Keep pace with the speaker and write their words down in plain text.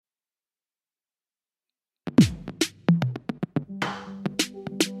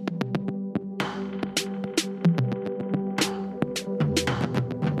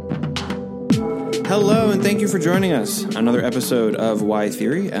Hello, and thank you for joining us. Another episode of Why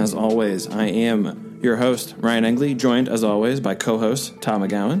Theory. As always, I am your host, Ryan Engley, joined, as always, by co-host Todd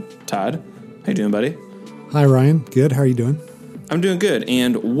McGowan. Todd, how you doing, buddy? Hi, Ryan. Good. How are you doing? I'm doing good.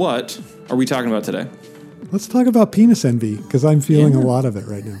 And what are we talking about today? Let's talk about penis envy, because I'm feeling a lot of it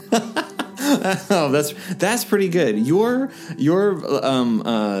right now. Oh, that's pretty good. Your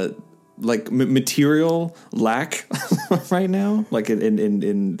material lack right now, like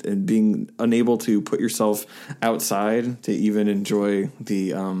in being unable to put yourself outside to even enjoy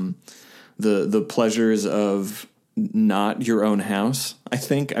the pleasures of not your own house. I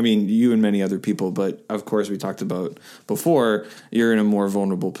think, I mean, you and many other people, but of course we talked about before, you're in a more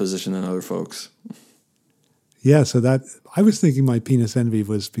vulnerable position than other folks. Yeah, so that I was thinking my penis envy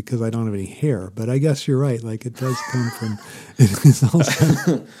was because I don't have any hair, but I guess you're right. Like it does come from. It is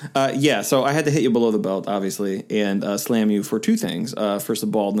also. Yeah, so I had to hit you below the belt, obviously, and slam you for two things: first the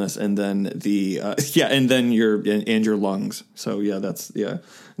baldness, and then and then your lungs. So yeah, that's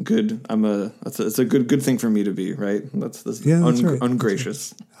good. It's a good thing for me to be right. That's right.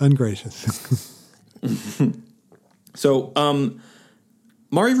 Ungracious. That's right. Ungracious. So,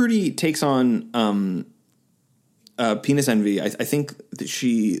 Mari Rudy takes on. Penis envy. I think that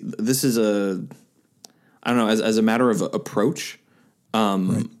this is I don't know, as a matter of approach,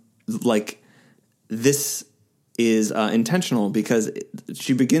 right. Like this is intentional because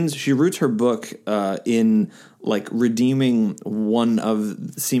she roots her book in like redeeming one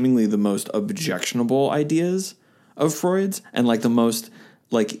of seemingly the most objectionable ideas of Freud's and like the most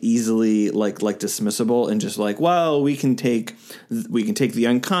like easily like dismissible and just like, well, we can take the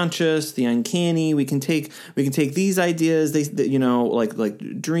unconscious, the uncanny, we can take these ideas,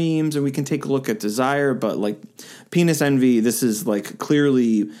 like dreams, and we can take a look at desire, but like penis envy, this is like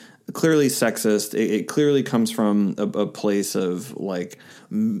clearly sexist. It clearly comes from a place of like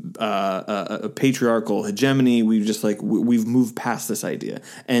a patriarchal hegemony. We've moved past this idea,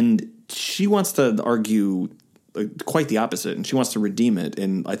 and she wants to argue quite the opposite, and she wants to redeem it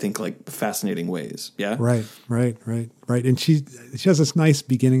in, I think, like fascinating ways. Yeah, right. And she has this nice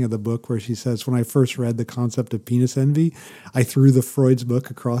beginning of the book where she says, "When I first read the concept of penis envy, I threw the Freud's book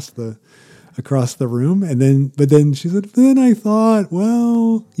across the room, but then she said, then I thought,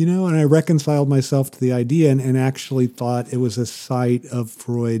 well, and I reconciled myself to the idea and actually thought it was a site of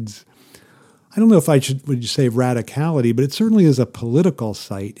Freud's." I don't know if would you say radicality, but it certainly is a political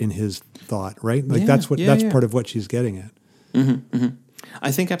site in his thought, right? Like that's part of what she's getting at. Mm-hmm, mm-hmm.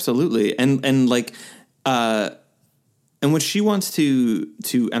 I think absolutely, and what she wants to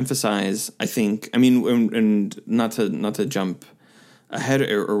emphasize, I think, I mean, and not to jump ahead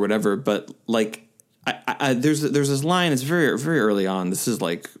or whatever, but like there's this line. It's very very early on. This is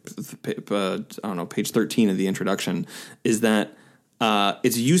like I don't know, page 13 of the introduction. Is that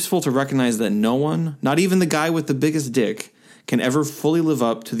it's useful to recognize that no one, not even the guy with the biggest dick, can ever fully live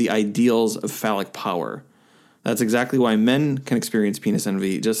up to the ideals of phallic power. That's exactly why men can experience penis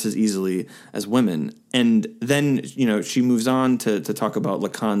envy just as easily as women. And then, she moves on to talk about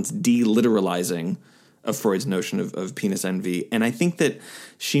Lacan's deliteralizing of Freud's notion of penis envy. And I think that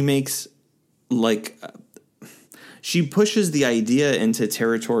she makes she pushes the idea into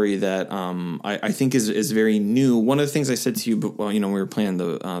territory that I think is very new. One of the things I said to you, when we were planning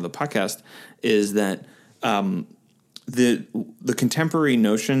the podcast, is that the contemporary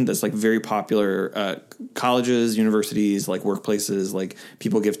notion that's like very popular, colleges, universities, like workplaces, like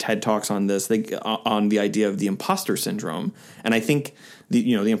people give TED Talks on this, on the idea of the imposter syndrome. And I think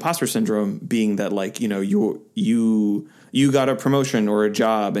the imposter syndrome being that like, you got a promotion or a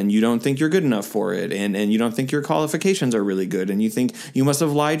job and you don't think you're good enough for it, and you don't think your qualifications are really good, and you think you must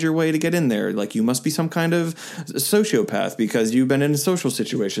have lied your way to get in there. Like you must be some kind of sociopath because you've been in social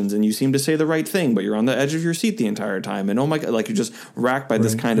situations and you seem to say the right thing, but you're on the edge of your seat the entire time. And oh my God, like you're just racked by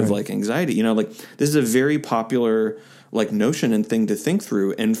this kind of like anxiety. Like this is a very popular like notion and thing to think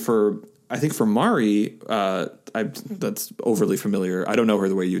through. And I think for Mari, that's overly familiar. I don't know her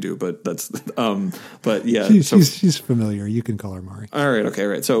the way you do, but that's, but yeah. She's familiar. You can call her Mari. All right. Okay.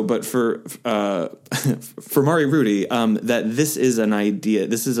 Right. So, but for Mari Rudy, that this is an idea,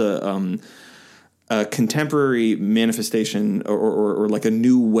 this is a contemporary manifestation or like a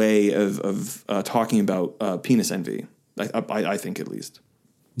new way of talking about penis envy. I think at least.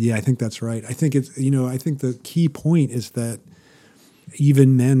 Yeah, I think that's right. I think it's, I think the key point is that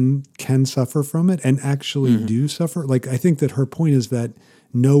even men can suffer from it and actually do suffer. Like, I think that her point is that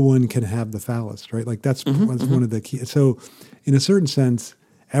no one can have the phallus, right? Like that's one of the key. So in a certain sense,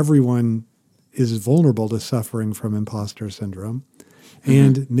 everyone is vulnerable to suffering from imposter syndrome.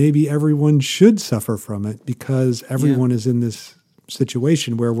 And maybe everyone should suffer from it because everyone is in this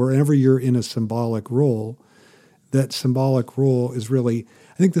situation where wherever you're in a symbolic role, that symbolic role is really,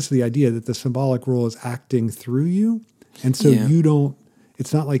 I think this is the idea that the symbolic role is acting through you. And so you don't,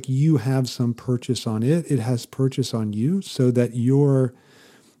 it's not like you have some purchase on it. It has purchase on you, so that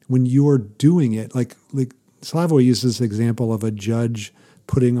when you're doing it, like Slavoj uses this example of a judge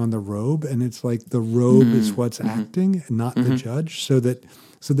putting on the robe, and it's like the robe is what's acting and not the judge. So that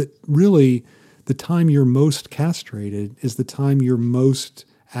really the time you're most castrated is the time you're most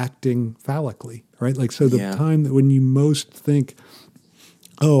acting phallically, right? Like, so the time that when you most think,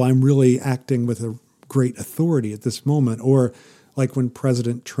 oh, I'm really acting with a great authority at this moment, or like when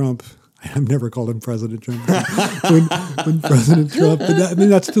President Trump, I've never called him President Trump, when President Trump, but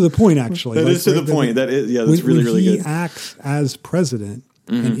that's to the point, actually. That is to the point. That is, that's really good. When he acts as president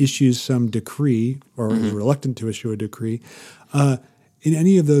and issues some decree, or is reluctant to issue a decree, in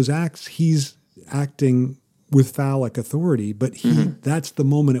any of those acts, he's acting with phallic authority, but that's the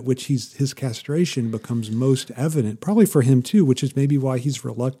moment at which his castration becomes most evident, probably for him too, which is maybe why he's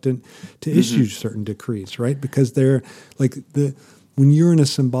reluctant to issue certain decrees, right? Because they're like when you're in a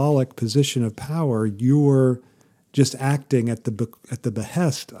symbolic position of power, you're just acting at the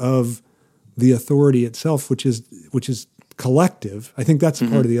behest of the authority itself, which is collective. I think that's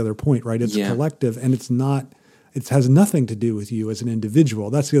part of the other point, right? It's collective, and it's not. It has nothing to do with you as an individual.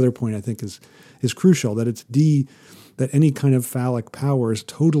 That's the other point I think is crucial, that that any kind of phallic power is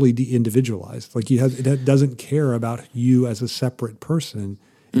totally de-individualized. Like it doesn't care about you as a separate person.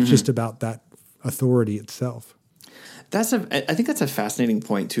 It's just about that authority itself. I think that's a fascinating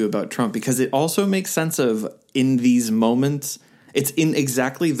point too about Trump, because it also makes sense of, in these moments, it's in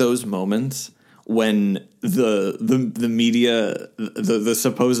exactly those moments when the media, the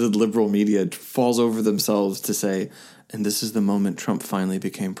supposed liberal media, falls over themselves to say, and this is the moment Trump finally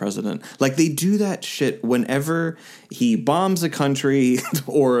became president. Like, they do that shit whenever he bombs a country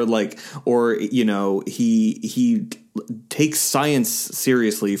or he takes science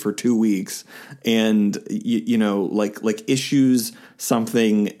seriously for 2 weeks and issues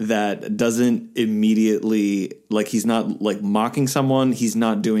something that doesn't immediately, like, he's not like mocking someone. He's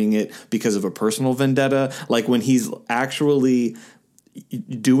not doing it because of a personal vendetta. Like, when he's actually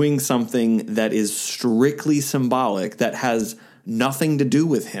doing something that is strictly symbolic, that has nothing to do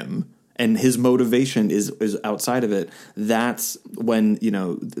with him, and his motivation is outside of it, that's when,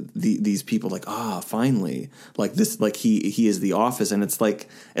 these people like, finally, like this, like he is the office. And it's like,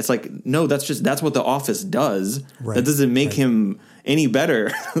 no, that's what the office does. Right. That doesn't make him any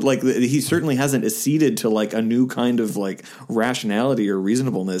better. Like, he certainly hasn't acceded to like a new kind of like rationality or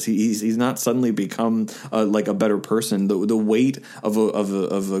reasonableness. He's not suddenly become like a better person. The weight of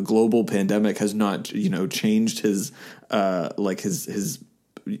a global pandemic has not, changed his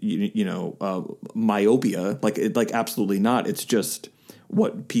myopia. Like absolutely not. It's just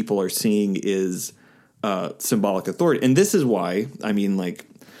what people are seeing is symbolic authority. And this is why, I mean, like,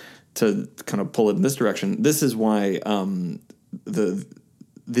 to kind of pull it in this direction, this is why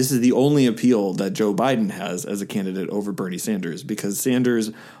this is the only appeal that Joe Biden has as a candidate over Bernie Sanders, because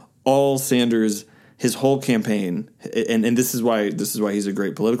Sanders, his whole campaign, and this is why he's a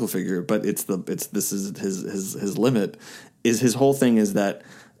great political figure, but this is his limit, is his whole thing is that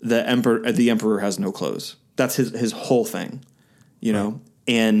the emperor has no clothes. That's his whole thing, right.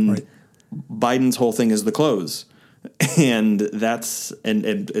 And right. Biden's whole thing is the clothes. And that's and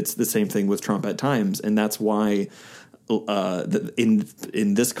it's the same thing with Trump at times, and that's why in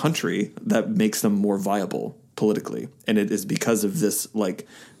this country that makes them more viable politically, and it is because of this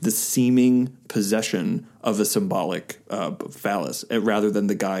seeming possession of a symbolic phallus, rather than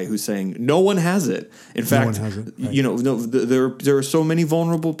the guy who's saying no one has it. In fact, right. There are so many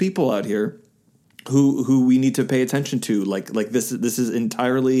vulnerable people out here who we need to pay attention to. Like this is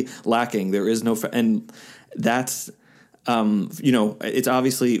entirely lacking. There is no and that's it's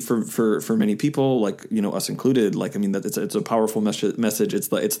obviously for many people, like, us included, like, I mean, that it's a powerful message. It's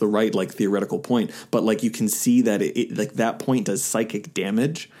the right, like, theoretical point, but like, you can see that it like that point does psychic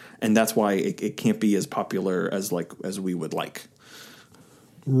damage, and that's why it can't be as popular as we would like.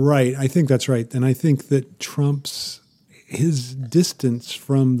 Right. I think that's right. And I think that his distance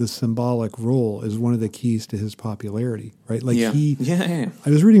from the symbolic role is one of the keys to his popularity, right? Like I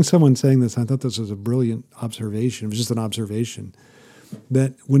was reading someone saying this, and I thought this was a brilliant observation. It was just an observation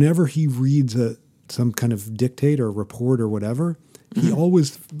that whenever he reads some kind of dictate or report or whatever, he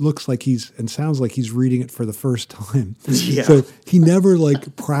always looks like and sounds like he's reading it for the first time. Yeah. So he never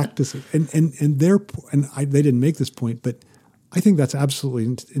like practices. And they didn't make this point, but I think that's absolutely,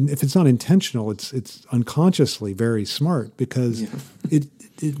 and if it's not intentional, it's unconsciously very smart, because it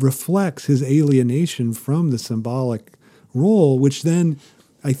reflects his alienation from the symbolic role, which then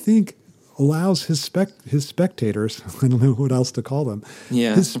I think allows his spectators, I don't know what else to call them,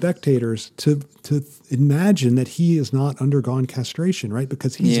 his spectators to imagine that he has not undergone castration, right?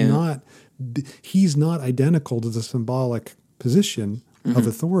 Because he's not identical to the symbolic position of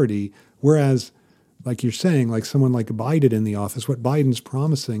authority, whereas, like you're saying, like someone like Biden in the office, what Biden's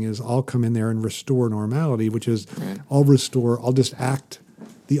promising is I'll come in there and restore normality, which is I'll just act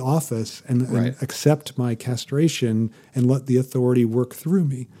the office and accept my castration and let the authority work through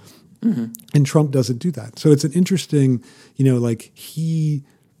me. And Trump doesn't do that. So it's an interesting,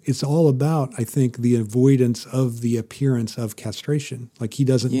 it's all about, I think, the avoidance of the appearance of castration. Like he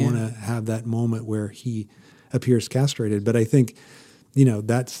doesn't want to have that moment where he appears castrated. But I think,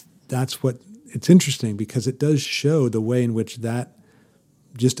 that's what it's interesting, because it does show the way in which that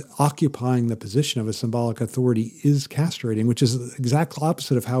just occupying the position of a symbolic authority is castrating, which is the exact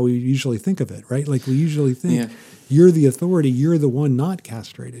opposite of how we usually think of it, right? Like we usually think you're the authority, you're the one not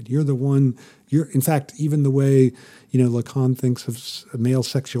castrated. In fact, even the way, Lacan thinks of male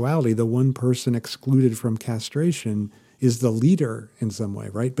sexuality, the one person excluded from castration is the leader in some way,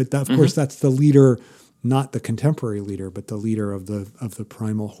 right? But that, of course, that's the leader, not the contemporary leader, but the leader of the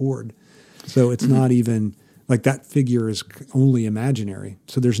primal horde. So it's not even like that figure is only imaginary.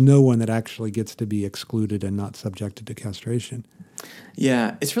 So there's no one that actually gets to be excluded and not subjected to castration.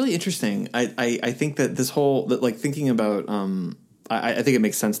 Yeah, it's really interesting. I think that this whole thinking about I think it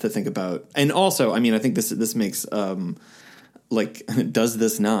makes sense to think about, and also I mean I think this makes does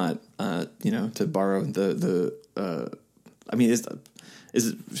this not to borrow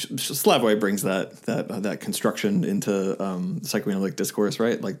Slavoj brings that construction into psychoanalytic discourse,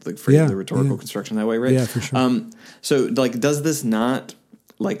 right? Like the rhetorical construction that way, right? Yeah, for sure. So does this not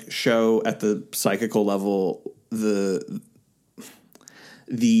show at the psychical level the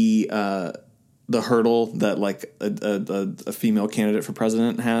hurdle that a female candidate for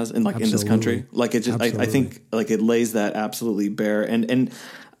president has in this country? I think it lays that absolutely bare, and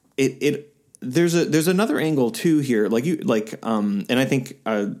there's another angle too here, and I think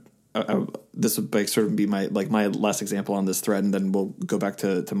this would sort of be my last example on this thread, and then we'll go back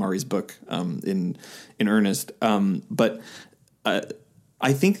to Mari's book in earnest. But I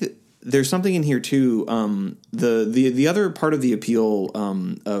think that there's something in here too. The other part of the appeal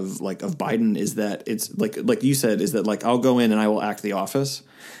of Biden is that it's like you said, is that I'll go in and I will act the office,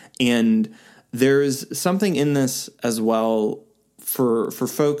 and there's something in this as well for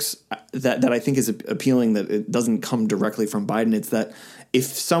folks that I think is appealing, that it doesn't come directly from Biden. It's that if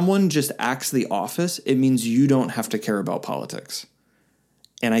someone just acts the office, it means you don't have to care about politics.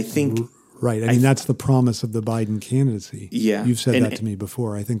 And I think right. I mean, that's the promise of the Biden candidacy. Yeah. You've said that to me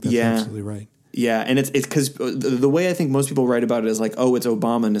before. I think that's absolutely right. Yeah. And it's because the way I think most people write about it is it's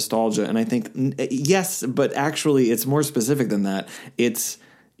Obama nostalgia. And I think, yes, but actually it's more specific than that. It's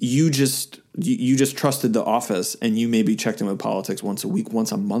you just trusted the office, and you maybe checked in with politics once a week,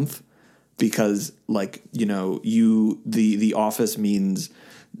 once a month, because the office means,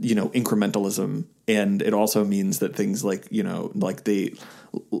 incrementalism. And it also means that things it's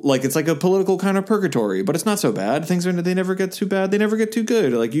like a political kind of purgatory, but it's not so bad. They never get too bad. They never get too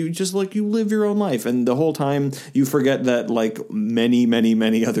good. You just you live your own life. And the whole time you forget that many, many,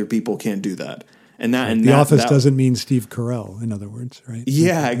 many other people can't do that. And the office doesn't mean Steve Carell, in other words, right?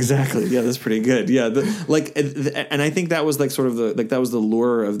 Yeah, exactly. Yeah, that's pretty good. Yeah, and I think that was sort of that was the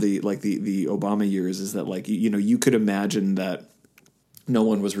lure of the Obama years, is that you could imagine that no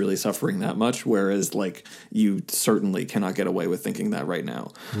one was really suffering that much, whereas you certainly cannot get away with thinking that right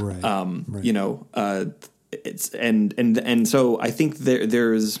now. Right. Right. It's and so I think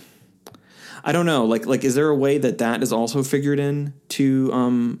there's I don't know, is there a way that is also figured in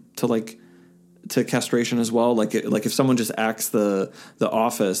to castration as well? If someone just acts the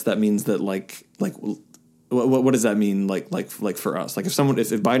office, that means that what does that mean? For us,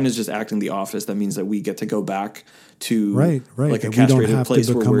 if Biden is just acting the office, that means that we get to go back to right. A castrated place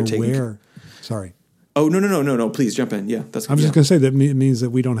where we're taking. Sorry. Oh no! Please jump in. Yeah, I was just going to say that it means that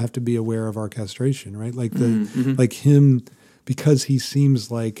we don't have to be aware of our castration, right? Him, because he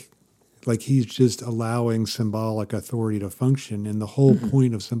seems like he's just allowing symbolic authority to function, and the whole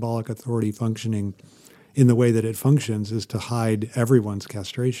point of symbolic authority functioning in the way that it functions is to hide everyone's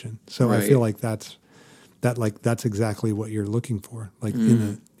castration. So right. I feel like that's exactly what you're looking for,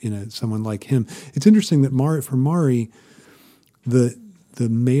 in someone like him. It's interesting that for Mari, the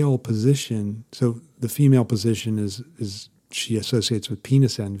male position. So the female position is she associates with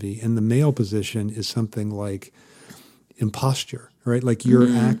penis envy, and the male position is something like imposture. Right?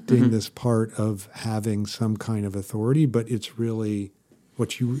 You're acting this part of having some kind of authority, but it's really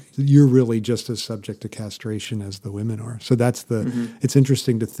you're really just as subject to castration as the women are. So that's it's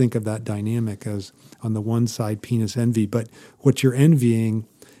interesting to think of that dynamic as on the one side penis envy, but what you're envying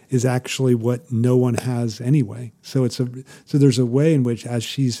is actually what no one has anyway. So there's a way in which, as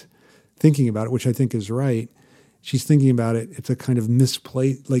she's thinking about it, which I think is right, she's thinking about it. It's a kind of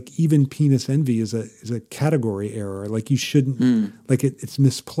misplaced, like even penis envy is a category error. Like you shouldn't, like it's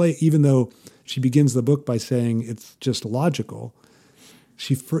misplaced. Even though she begins the book by saying it's just logical,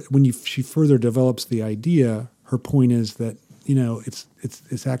 she further develops the idea. Her point is that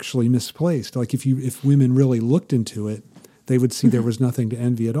it's actually misplaced. Like if women really looked into it, they would see there was nothing to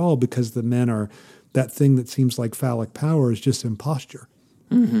envy at all, because the men are that thing that seems like phallic power is just imposture.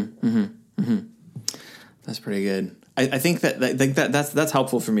 That's pretty good. I think that's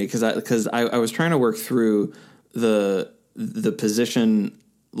helpful for me because I was trying to work through the position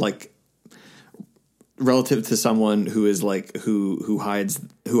like relative to someone who is like who hides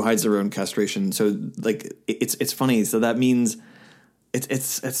their own castration. So like it's funny. So that means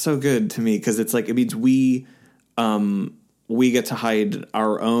it's so good to me because it's like it means we get to hide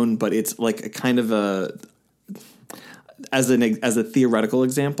our own, but it's like a kind of a as a theoretical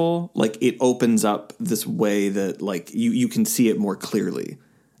example, like it opens up this way that like you can see it more clearly.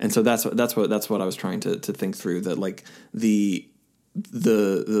 And so that's what I was trying to think through, that like the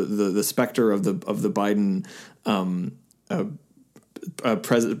specter of the Biden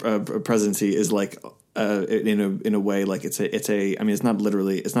presidency is like in a way like it's a I mean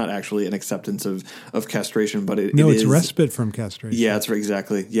it's not actually an acceptance of castration, but it's is respite from castration. Yeah, it's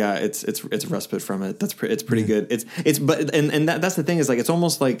exactly. Yeah, it's respite from it. It's pretty good. It's but that's the thing is like it's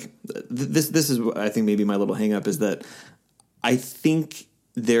almost like this is I think maybe my little hang up is that I think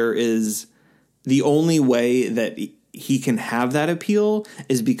there is the only way that he can have that appeal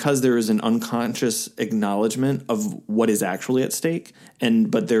is because there is an unconscious acknowledgement of what is actually at stake,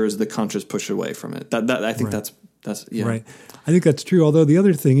 but there is the conscious push away from it. That I think right. that's yeah. Right. I think that's true. Although the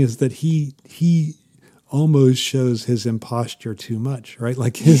other thing is that he almost shows his imposture too much, right?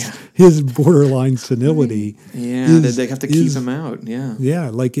 Like his borderline senility. Yeah, they have to keep him out. Yeah. Yeah,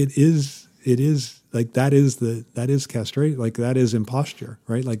 like it is like that is castrate, like that is imposture,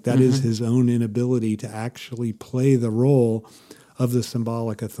 right? Like that is his own inability to actually play the role of the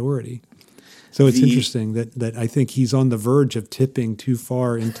symbolic authority. So it's interesting that I think he's on the verge of tipping too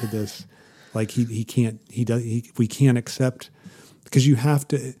far into this. Like we can't accept, because you have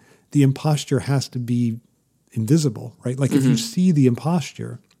to, the imposture has to be invisible, right? Like if you see the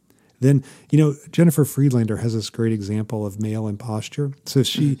imposture, then, Jennifer Friedlander has this great example of male imposture. So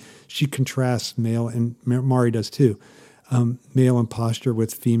she contrasts male, and Mari does too, male imposture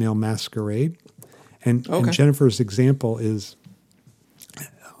with female masquerade. And Jennifer's example is,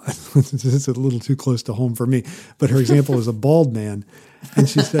 this is a little too close to home for me, but her example is a bald man. And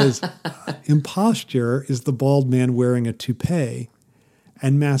she says, imposture is the bald man wearing a toupee,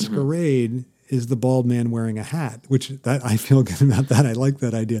 and masquerade is the bald man wearing a hat, that I feel good about that. I like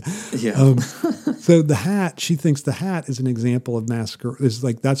that idea. Yeah. So the hat, she thinks the hat is an example of masquerade. Is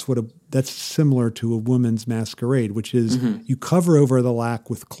like that's similar to a woman's masquerade, which is you cover over the lack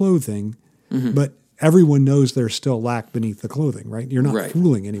with clothing, but everyone knows there's still lack beneath the clothing, right? You're not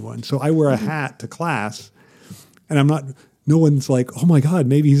fooling anyone. So I wear a hat to class, and no one's like, oh my God,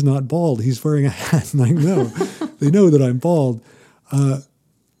 maybe he's not bald. He's wearing a hat. And I know, they know that I'm bald.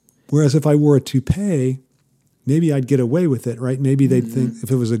 Whereas if I wore a toupee, maybe I'd get away with it, right? Maybe they'd think,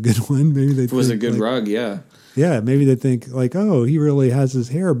 if it was a good one, maybe they'd think. If it was a good rug, yeah. Yeah, maybe they'd think like, oh, he really has his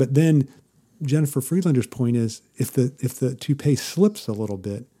hair. But then Jennifer Friedlander's point is, if the toupee slips a little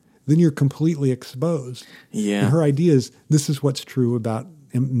bit, then you're completely exposed. Yeah. And her idea is, this is what's true about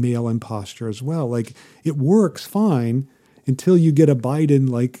male imposture as well. Like, it works fine until you get a Biden,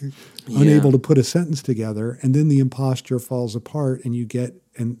 unable to put a sentence together, and then the imposture falls apart and you get,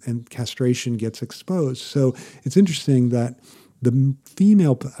 and castration gets exposed. So it's interesting that the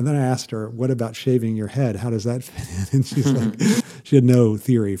female, and then I asked her, what about shaving your head? How does that fit in? And she's like, she had no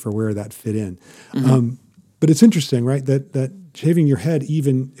theory for where that fit in. But it's interesting, right? That shaving your head,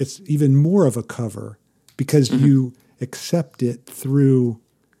 it's even more of a cover, because you accept it through,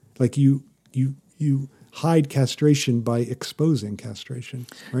 like you hide castration by exposing castration,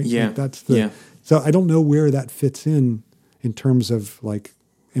 right? Yeah. Like that's so I don't know where that fits in terms of like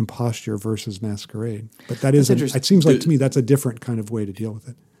imposture versus masquerade, but that is, it seems like to me, that's a different kind of way to deal with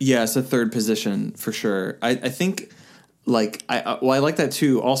it. Yeah. It's a third position for sure. I think like, I like that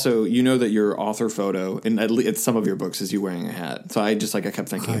too. Also, that your author photo in at least some of your books is you wearing a hat. So I kept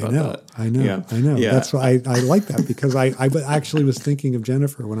thinking about that. I know. Yeah. That's why I like that, because I actually was thinking of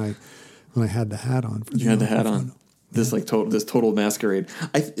Jennifer when I had the hat on. You had the hat on. this like total masquerade.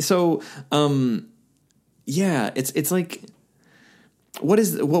 It's like, what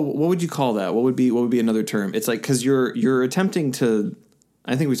would you call that? What would be another term? It's like, because you're attempting to,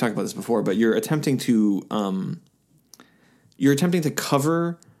 I think we talked about this before, but you're attempting to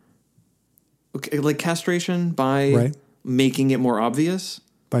cover like castration by making it more obvious.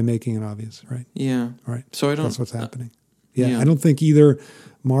 By making it obvious, right? Yeah. Right. So that's what's happening. Yeah. I don't think either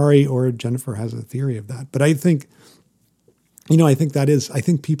Mari or Jennifer has a theory of that, but I think, I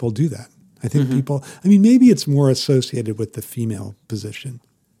think people do that. I think people, maybe it's more associated with the female position.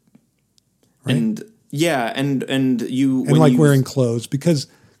 Right? And you... And like wearing clothes, because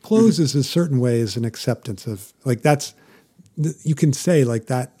clothes is a certain way is an acceptance of, like that's, you can say like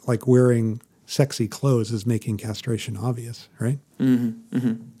that, like wearing sexy clothes is making castration obvious, right? Mm-hmm.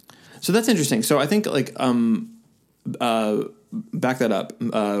 Mm-hmm. So that's interesting. So I think like, back that up.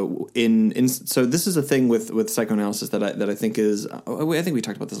 So this is a thing with psychoanalysis that I think is, I think we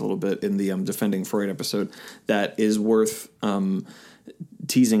talked about this a little bit in the Defending Freud episode, that is worth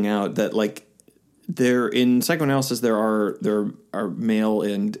teasing out, that like in psychoanalysis there are male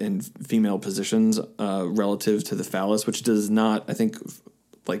and female positions relative to the phallus, which does not, I think,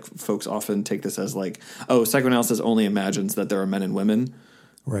 like folks often take this as like, oh, psychoanalysis only imagines that there are men and women,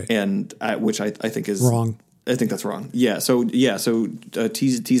 right? And which I think is wrong. I think that's wrong. So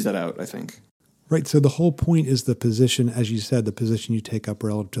tease that out, I think. Right. So the whole point is the position, as you said, the position you take up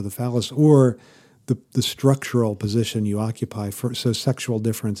relative to the phallus, or the structural position you occupy. So sexual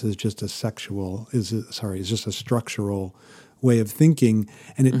difference is just a structural way of thinking,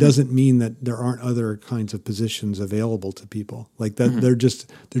 and it doesn't mean that there aren't other kinds of positions available to people. Like that, they're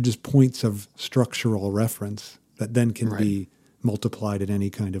just points of structural reference that then can be multiplied in any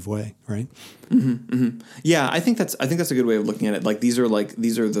kind of way, right? Mm-hmm, mm-hmm. Yeah, I think that's a good way of looking at it. Like these are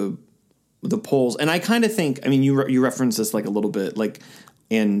the poles, and I kind of think, you reference this like a little bit, like,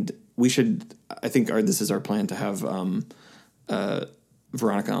 and we should, I think this is our plan to have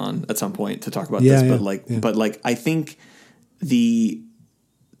Veronica on at some point to talk about this, but I think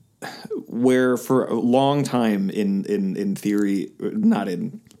where for a long time in theory, not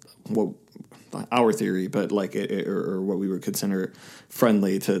in our theory, but like or what we would consider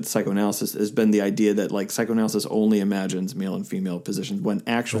friendly to psychoanalysis, has been the idea that like psychoanalysis only imagines male and female positions, when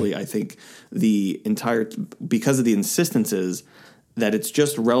actually I think because of the insistence is that it's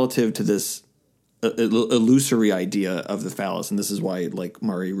just relative to this illusory idea of the phallus, and this is why like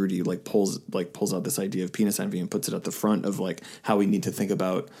Mari Rudy pulls out this idea of penis envy and puts it at the front of like how we need to think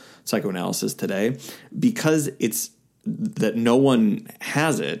about psychoanalysis today, because it's that no one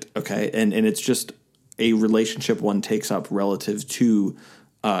has it, okay, and it's just a relationship one takes up relative to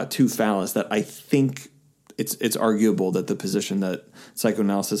phallus, that I think it's arguable that the position that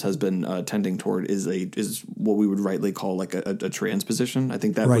psychoanalysis has been tending toward is what we would rightly call like a transposition. I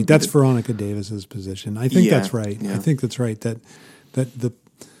think that right. That's Veronica Davis's position. I think that's right. Yeah. I think that's right. That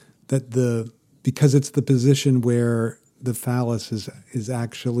because it's the position where the phallus is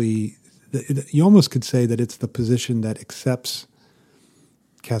actually, you almost could say that it's the position that accepts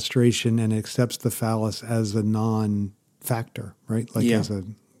castration and accepts the phallus as a non-factor, right? Like so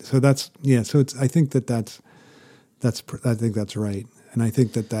it's, I think that's right. And I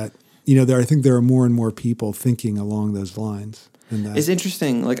think that I think there are more and more people thinking along those lines. It's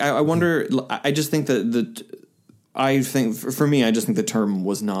interesting. Like I wonder, I just think for me, I just think the term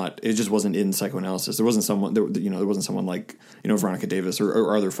it just wasn't in psychoanalysis. There wasn't someone like, Veronica Davis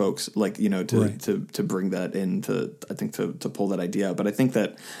or other folks like, to bring that in to pull that idea out. But I think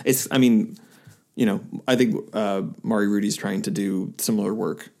that I think Mari Rudy's trying to do similar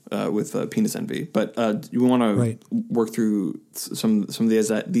work with penis envy. But you want to work through some of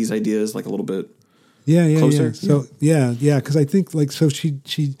these ideas like a little bit closer? Yeah. So because I think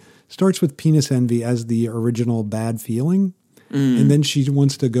she starts with penis envy as the original bad feeling, and then she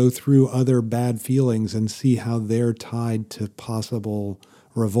wants to go through other bad feelings and see how they're tied to possible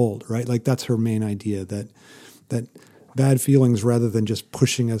revolt, right? Like that's her main idea, that bad feelings, rather than just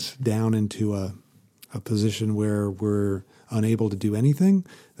pushing us down into a position where we're unable to do anything,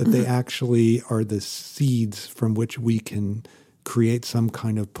 that they actually are the seeds from which we can create some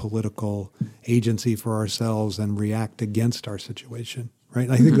kind of political agency for ourselves and react against our situation. Right.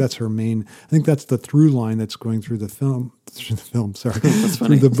 I think that's her main. I think that's the through line that's going through the film. Sorry, that's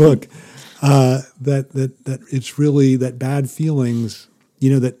funny. Through the book. That it's really that bad feelings.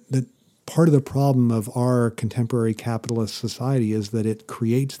 That part of the problem of our contemporary capitalist society is that it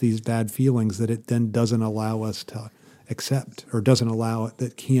creates these bad feelings that it then doesn't allow us to accept, or doesn't allow it.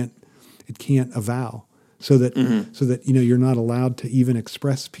 It can't avow. so that you're not allowed to even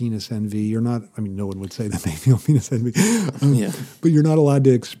express penis envy. You're not. I mean, no one would say that they feel penis envy, but you're not allowed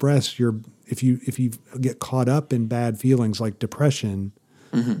to express if you get caught up in bad feelings like depression.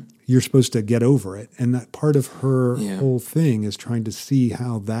 You're supposed to get over it, and that part of her whole thing is trying to see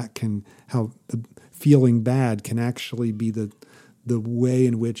how the feeling bad can actually be the way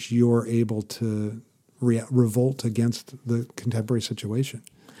in which you're able to revolt against the contemporary situation.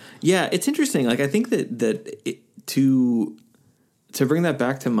 Yeah, it's interesting. Like, I think to bring that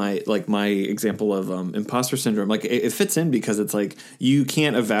back to my example of imposter syndrome, like it fits in because it's like you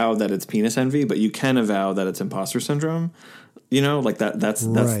can't avow that it's penis envy, but you can avow that it's imposter syndrome. You know, like that's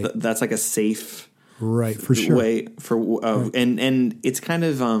like a safe for sure way for and it's kind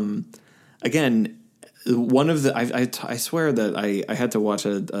of again. One of the I swear that I had to watch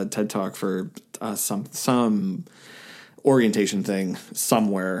a TED Talk for some orientation thing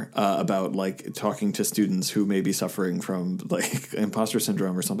somewhere about like talking to students who may be suffering from like imposter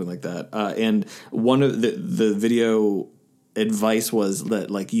syndrome or something like that. And one of the video advice was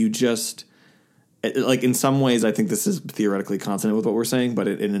that like you just like in some ways I think this is theoretically consonant with what we're saying, but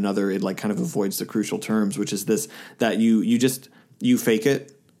in another it like kind of avoids the crucial terms, which is this that you fake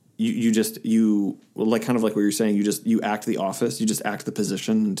it. You like kind of like what you're saying. You act the office. You just act the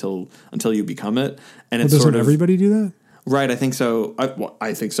position until you become it. And it's doesn't everybody do that? Right. I think so.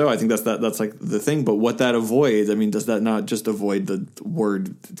 I think so. I think that's like the thing. But what that avoids, I mean, does that not just avoid the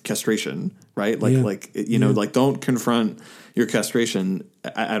word castration? Right. Like like don't confront your castration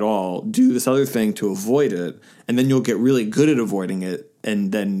at all. Do this other thing to avoid it, and then you'll get really good at avoiding it,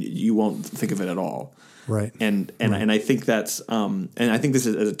 and then you won't think of it at all. Right. And I think that's and I think this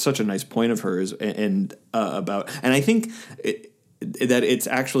is such a nice point of hers and I think that it's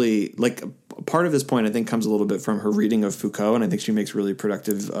actually like part of this point I think comes a little bit from her reading of Foucault, and I think she makes really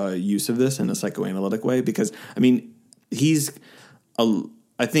productive use of this in a psychoanalytic way because I mean he's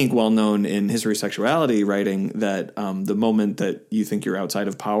I think well known in History of Sexuality writing that the moment that you think you're outside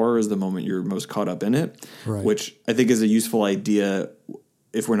of power is the moment you're most caught up in it, which I think is a useful idea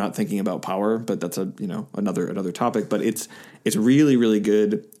if we're not thinking about power, but that's another topic. But it's really, really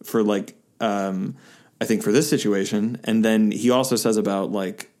good for like I think for this situation. And then he also says about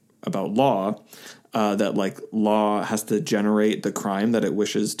law that like law has to generate the crime that it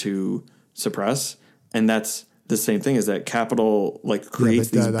wishes to suppress, and that's the same thing as that capital like creates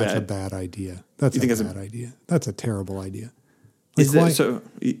these. That's a bad idea. That's a bad idea. That's a terrible idea. Like is that so?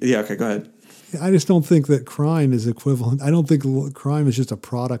 Yeah. Okay. Go ahead. I just don't think that crime is equivalent. I don't think crime is just a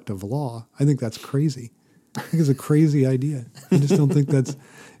product of law. I think that's crazy. I think it's a crazy idea. I just don't think that's,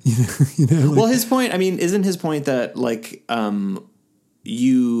 well, his point, I mean, isn't his point that like,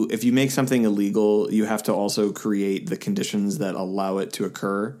 if you make something illegal, you have to also create the conditions that allow it to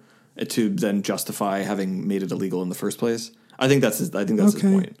occur to then justify having made it illegal in the first place? I think that's his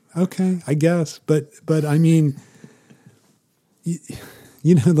point. Okay. I guess. But I mean,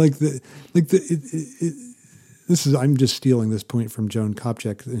 I'm just stealing this point from Joan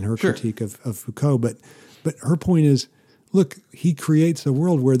Kopchak in her critique of Foucault, but her point is, look, he creates a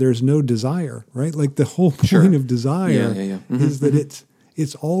world where there's no desire, right? Like the whole point of desire is that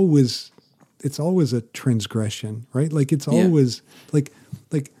it's always a transgression, right? Like it's always like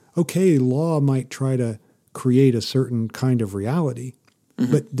okay, law might try to create a certain kind of reality,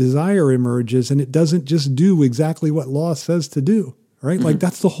 but desire emerges and it doesn't just do exactly what law says to do. Right? Like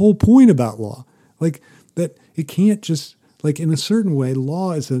that's the whole point about law. Like that it can't just like in a certain way,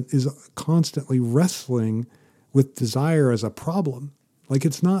 law is constantly wrestling with desire as a problem. Like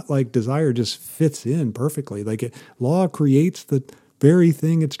it's not like desire just fits in perfectly. Like law creates the very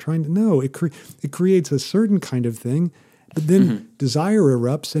thing it's trying to know. It creates a certain kind of thing, but then desire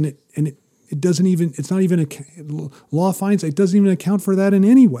erupts and it doesn't even. It's not even law finds it doesn't even account for that in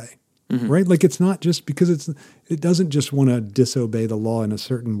any way. Right? Like it's not just because it doesn't just want to disobey the law in a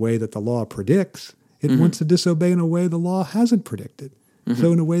certain way that the law predicts. It wants to disobey in a way the law hasn't predicted.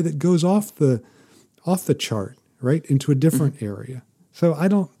 So in a way that goes off the chart, right? Into a different area. So I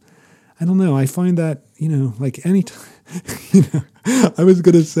don't know. I find that, like any time, I was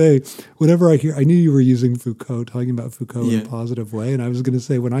going to say, whenever I knew you were using Foucault, talking about Foucault in a positive way. And I was going to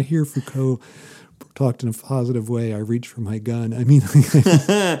say, when I hear Foucault talked in a positive way, I reach for my gun. I mean,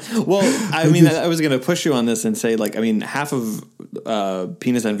 well, I was going to push you on this and say, like, I mean, half of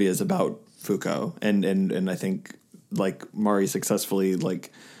Penis Envy is about Foucault, and I think like Mari successfully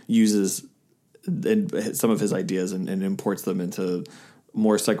like uses some of his ideas and imports them into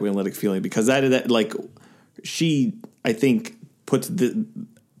more psychoanalytic feeling because that like she I think puts the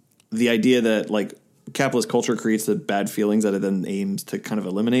idea that like capitalist culture creates the bad feelings that it then aims to kind of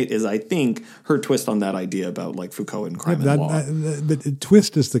eliminate is, I think, her twist on that idea about like Foucault and crime and law. But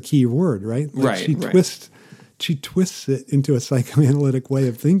twist is the key word, right? Like she twists it into a psychoanalytic way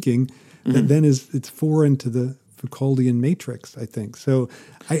of thinking that then it's foreign to the Foucauldian matrix, I think. So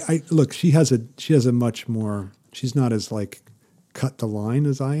I look, she has a much more, she's not as like cut the line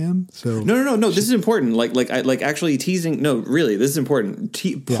as I am. So no. This is important. Like actually teasing. No, really, this is important.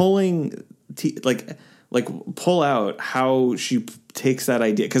 Pull out how she takes that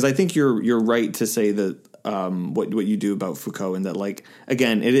idea, because I think you're right to say that what you do about Foucault, and that like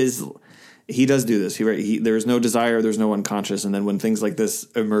again it is. He does do this. There's no desire, there's no unconscious, and then when things like this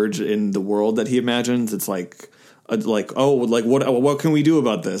emerge in the world that he imagines, it's like what can we do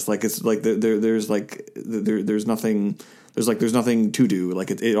about this? Like it's like there's nothing. There's nothing to do.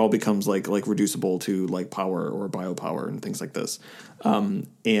 Like it all becomes like reducible to like power or biopower and things like this.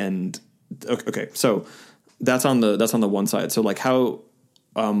 And okay, so that's on the one side. So like how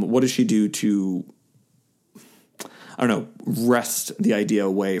what does she do to, I don't know, wrest the idea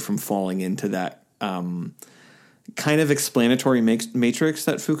away from falling into that kind of explanatory matrix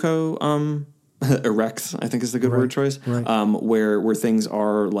that Foucault erects, I think is the good word choice, where things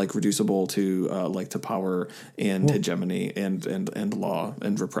are like reducible to to power and hegemony and law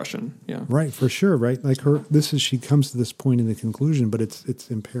and repression. Yeah, right, for sure. Right, like she comes to this point in the conclusion, but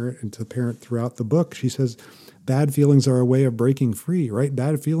it's apparent throughout the book. She says, "Bad feelings are a way of breaking free." Right,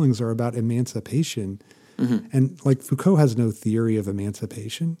 bad feelings are about emancipation, and like Foucault has no theory of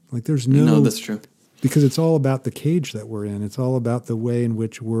emancipation. Like there's no, that's true, because it's all about the cage that we're in. It's all about the way in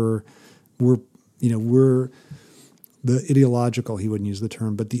which we're the ideological, he wouldn't use the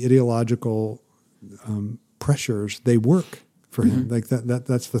term, but the ideological pressures, they work for him. Like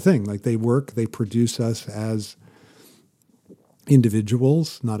that's the thing. Like they work, they produce us as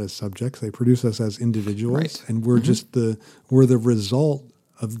individuals, not as subjects. They produce us as individuals. Right. And we're we're the result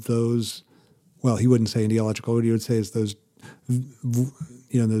of those, well, he wouldn't say ideological, what he would say is those,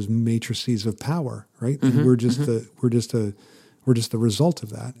 those matrices of power, right? And we're just the result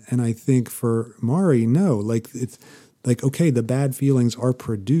of that. And I think for Mari, no, like it's like, okay, the bad feelings are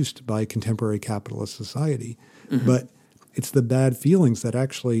produced by contemporary capitalist society, but it's the bad feelings that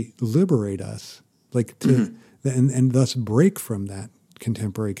actually liberate us, like to, and thus break from that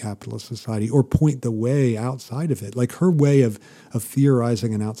contemporary capitalist society or point the way outside of it. Like her way of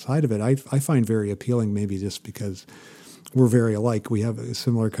theorizing and outside of it, I find very appealing, maybe just because we're very alike. We have a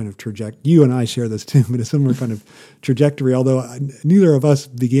similar kind of trajectory. You and I share this too, but a similar kind of trajectory, although neither of us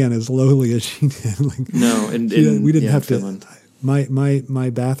began as lowly as she did. Like, no, we didn't have Finland. My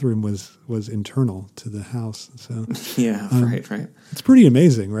bathroom was internal to the house. So yeah, right. It's pretty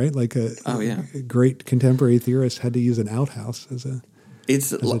amazing, right? Like a great contemporary theorist had to use an outhouse as a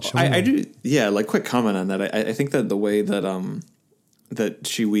child. I do, yeah, like quick comment on that. I think that the way that that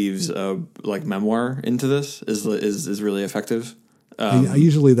she weaves like memoir into this is really effective.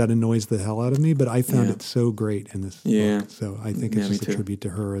 Usually that annoys the hell out of me, but I found it so great in this book. So I think it's just a tribute to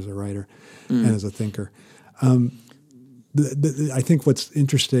her as a writer and as a thinker. I think what's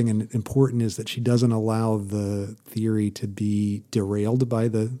interesting and important is that she doesn't allow the theory to be derailed by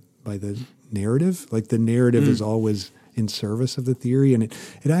the narrative. Like the narrative is always in service of the theory. And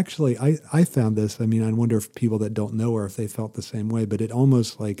it actually, I found this, I mean, I wonder if people that don't know her, if they felt the same way, but it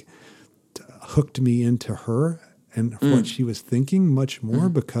almost like hooked me into her and what she was thinking much more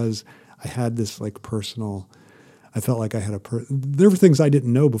because I had this like personal, I felt like I had there were things I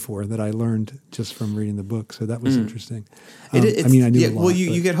didn't know before that I learned just from reading the book. So that was interesting. I mean, I knew a lot. Well,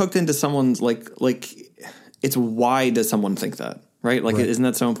 you get hooked into someone's like it's why does someone think that? Right? Like, isn't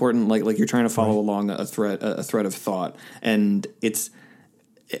that so important? Like you're trying to follow along a thread of thought, and it's,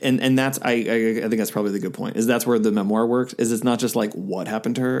 and that's, I think that's probably the good point, is that's where the memoir works, is it's not just like what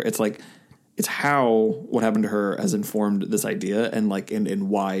happened to her. It's like, it's how what happened to her has informed this idea and like, and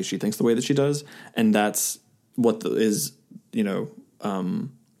why she thinks the way that she does. And that's what is,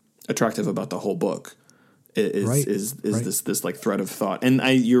 attractive about the whole book. Is this like thread of thought, and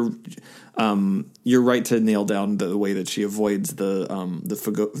you're right to nail down the way that she avoids the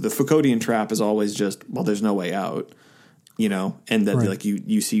Foucauldian trap is always just, well, there's no way out, and that like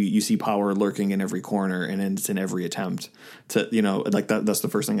you see power lurking in every corner and it's in every attempt to, like that's the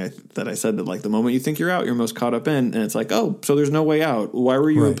first thing that I said, that like the moment you think you're out, you're most caught up in, and it's like, oh, so there's no way out. Why were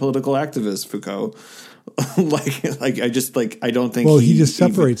you a political activist, Foucault? I don't think. Well, he just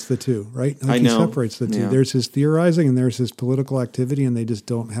separates the two, right? Like I know. He separates the two. Yeah. There's his theorizing and there's his political activity, and they just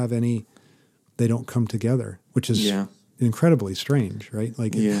don't have any. They don't come together, which is incredibly strange, right?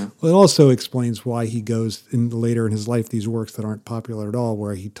 Like, Yeah. it also explains why he goes later in his life, these works that aren't popular at all,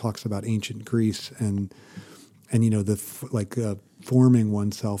 where he talks about ancient Greece and forming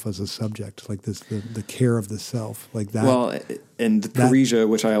oneself as a subject, like this, the care of the self, like that. Well, and Parisia,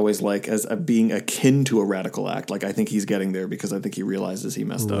 which I always like as being akin to a radical act. Like, I think he's getting there because I think he realizes he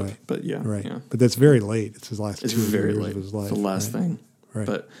messed up. But yeah. But that's very late. It's his last. It's 2 very years late. of his life. It's the last thing. Right.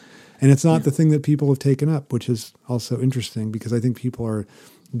 But. And it's not the thing that people have taken up, which is also interesting because I think people are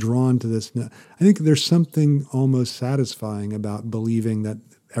drawn to this. I think there's something almost satisfying about believing that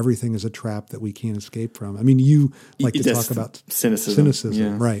everything is a trap that we can't escape from. I mean, you like to talk about cynicism,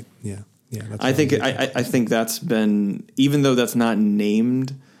 yeah. Right? Yeah. That's I think that's been, even though that's not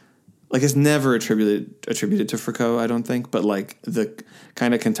named, like it's never attributed to Foucault, I don't think, but like the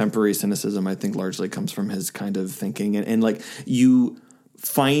kind of contemporary cynicism, I think largely comes from his kind of thinking and like you.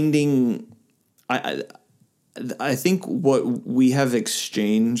 Finding, I think what we have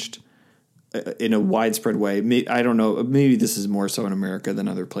exchanged in a widespread way. I don't know. Maybe this is more so in America than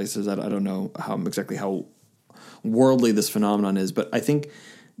other places. I don't know exactly how worldly this phenomenon is, but I think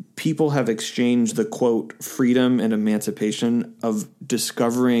people have exchanged the quote freedom and emancipation of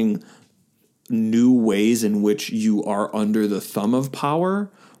discovering new ways in which you are under the thumb of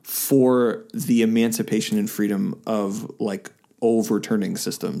power for the emancipation and freedom of like overturning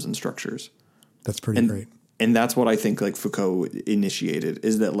systems and structures. That's pretty great. And that's what I think like Foucault initiated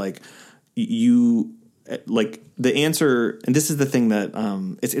is that like you like the answer, and this is the thing that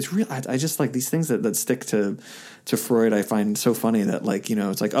it's real. I just like these things that stick to Freud. I find so funny that like, you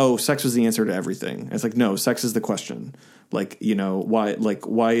know, it's like, oh, sex was the answer to everything. It's like, no, sex is the question. Like, you know, why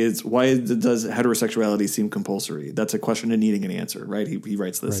does heterosexuality seem compulsory? That's a question and needing an answer, right? He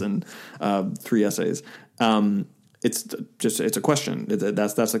writes this in 3 essays. It's a question.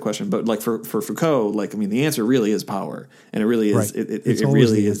 That's the question. But like for Foucault, like I mean, the answer really is power, and it really is. It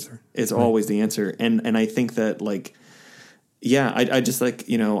really is. It's always the answer. And I think that like, yeah, I just like,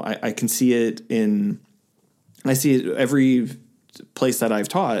 you know, I can see it I see it every place that I've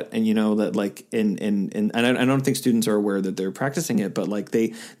taught, and you know that like and I don't think students are aware that they're practicing it, but like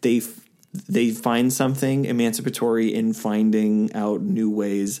they find something emancipatory in finding out new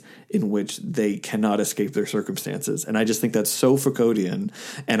ways in which they cannot escape their circumstances. And I just think that's so Foucauldian.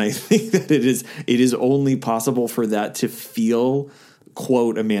 And I think that it is only possible for that to feel,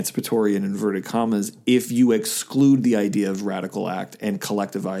 quote, emancipatory in inverted commas, if you exclude the idea of radical act and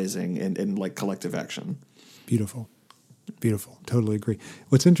collectivizing and like collective action. Beautiful. Totally agree.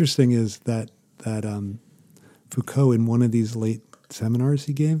 What's interesting is that Foucault, in one of these late seminars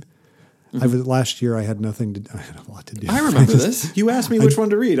he gave, last year I had a lot to do. I remember this. You asked me which one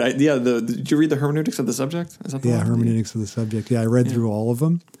to read. Did you read the Hermeneutics of the Subject? Is that the one? Hermeneutics of the Subject. Yeah, I read through all of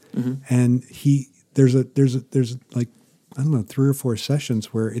them. Mm-hmm. And there's like, I don't know, 3 or 4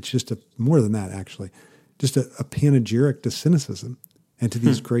 sessions where it's just more than that actually, just a panegyric to cynicism and to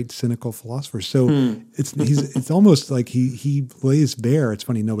these great cynical philosophers. So it's almost like he lays bare. It's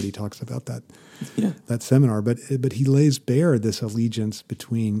funny, nobody talks about that. Yeah. That seminar, but he lays bare this allegiance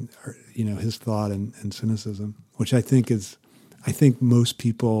between, you know, his thought and cynicism, which I think most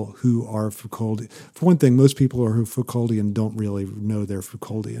people who are Foucauldian, for one thing, most people who are Foucauldian don't really know they're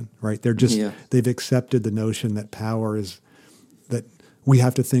Foucauldian, right? They're just they've accepted the notion that power is that we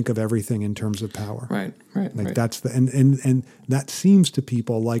have to think of everything in terms of power, right? Like that's and that seems to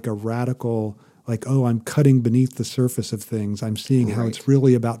people like a radical. Like, oh, I'm cutting beneath the surface of things. I'm seeing how it's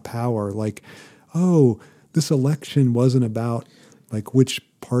really about power. Like, oh, this election wasn't about like which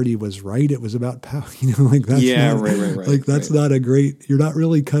party was right. It was about power. You know, like that's right. Like that's not a great. You're not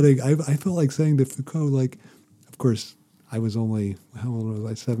really cutting. I felt like saying to Foucault, like, of course, I was only how old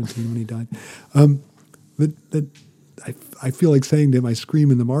was I? 17 when he died. But I feel like saying to him, I scream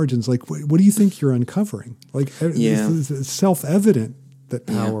in the margins, like, what do you think you're uncovering? Like, it's self-evident that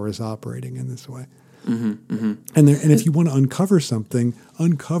power is operating in this way. Mm-hmm, mm-hmm. And if you want to uncover something,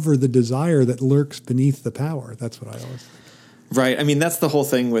 uncover the desire that lurks beneath the power. That's what I always think. Right. I mean, that's the whole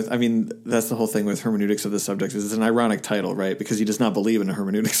thing with Hermeneutics of the Subject. Is it's an ironic title, right? Because he does not believe in a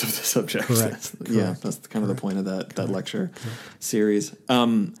hermeneutics of the subject. Correct. Yeah, that's kind of the point of that lecture series.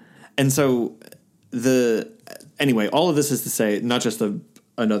 And so anyway, all of this is to say, not just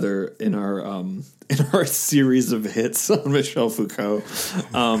another in our series of hits on Michel Foucault.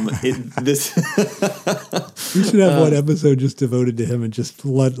 We should have one episode just devoted to him and just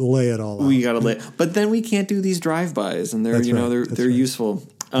lay it all out. We got to lay, but then we can't do these drive-bys, and they're useful.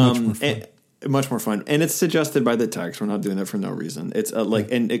 much more fun, and it's suggested by the text. We're not doing that for no reason. It's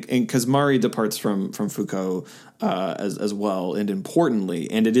and because Mari departs from Foucault as well, and importantly,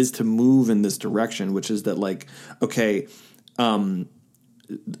 and it is to move in this direction, which is that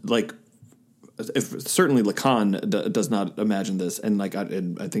if certainly Lacan does not imagine this, and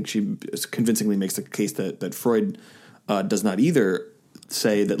I think she convincingly makes the case that Freud does not either.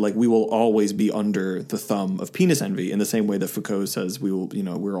 Say that we will always be under the thumb of penis envy in the same way that Foucault says we will,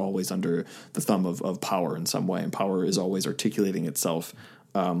 we're always under the thumb of power in some way, and power is always articulating itself,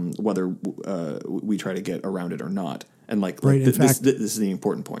 whether we try to get around it or not. And this is the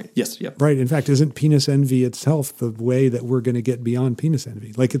important point. Yes. Yep. Right. In fact, isn't penis envy itself the way that we're going to get beyond penis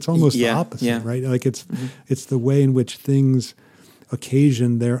envy? It's almost the opposite, right? It's the way in which things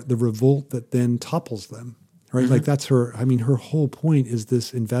occasion the revolt that then topples them. Right, that's her. I mean, her whole point is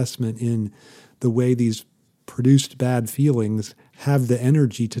this investment in the way these produced bad feelings have the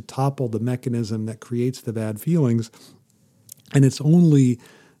energy to topple the mechanism that creates the bad feelings, and it's only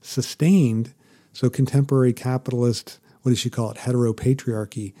sustained. So, contemporary capitalist, what does she call it?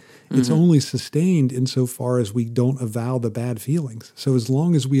 Heteropatriarchy. It's only sustained insofar as we don't avow the bad feelings. So, as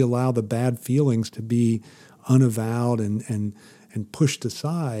long as we allow the bad feelings to be unavowed and pushed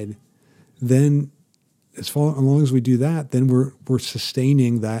aside, then as long as we do that, then we're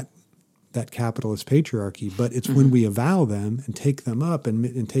sustaining that capitalist patriarchy. But it's when we avow them and take them up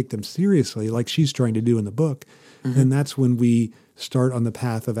and take them seriously, like she's trying to do in the book, then that's when we start on the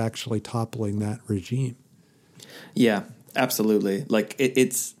path of actually toppling that regime. Yeah, absolutely.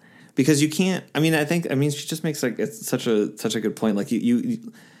 It's because you can't. I mean, she just makes it's such a good point.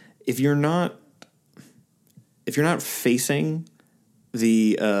 If you're not facing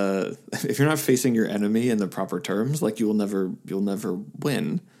if you're not facing your enemy in the proper terms, you'll never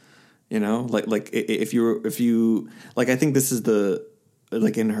win, if you I think this is the,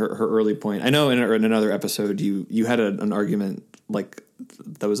 in her early point, I know in another episode, you had an argument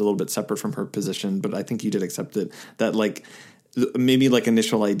that was a little bit separate from her position, but I think you did accept it, that maybe an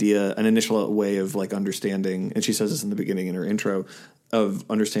initial way of understanding, and she says this in the beginning in her intro, of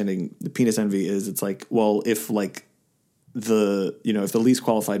understanding the penis envy is if if the least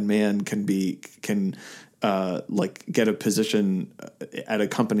qualified man can get a position at a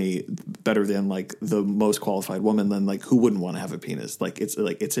company better than the most qualified woman, then who wouldn't want to have a penis?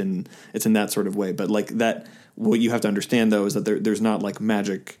 It's in that sort of way. But that, what you have to understand though is that there's not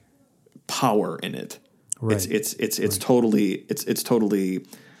magic power in it. Right. It's totally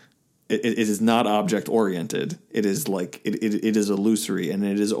it is not object oriented. It is it is illusory, and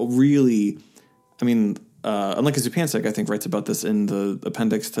it is really, I mean. Alenka Zupancic, I think, writes about this in the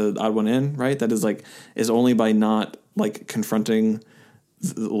appendix to Odd One In, right? That is only by not confronting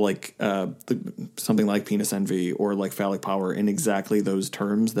something like penis envy or phallic power in exactly those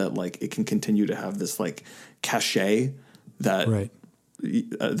terms that it can continue to have this cachet that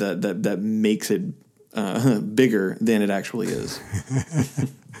that makes it bigger than it actually is.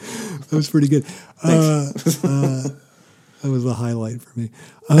 That was pretty good. That was a highlight for me.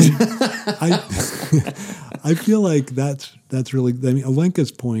 I feel like that's really. I mean,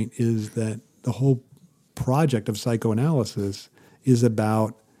 Alenka's point is that the whole project of psychoanalysis is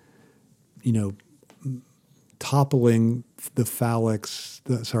about, toppling the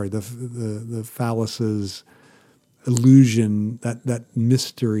phallus's illusion, that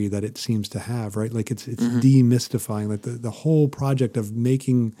mystery that it seems to have, right? It's demystifying. The whole project of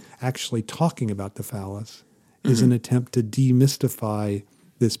actually talking about the phallus is an attempt to demystify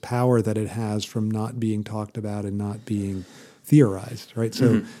this power that it has from not being talked about and not being theorized, right?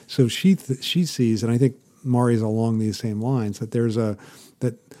 So she sees, and I think Mari's along these same lines, that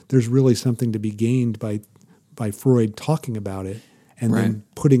there's really something to be gained by Freud talking about it and then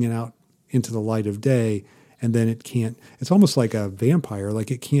putting it out into the light of day, and then it can't. It's almost like a vampire,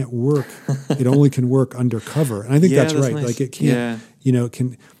 it can't work. It only can work undercover, and I think that's right. Nice. It can't. It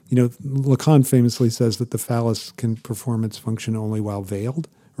can. Lacan famously says that the phallus can perform its function only while veiled,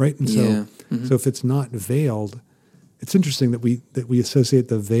 right? And so if it's not veiled, it's interesting that we associate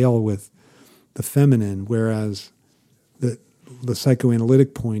the veil with the feminine, whereas the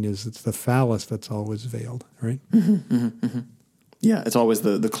psychoanalytic point is it's the phallus that's always veiled, right? Yeah, it's always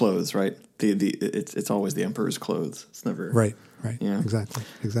the clothes, right? It's always the emperor's clothes. It's never right. Yeah, exactly.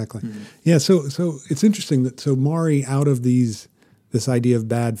 Yeah, so it's interesting that Mari, out of this idea of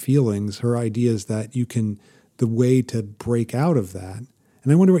bad feelings, her idea is that the way to break out of that,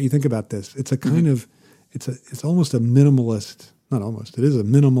 and I wonder what you think about this. It's a kind of, it's almost a minimalist, not almost, it is a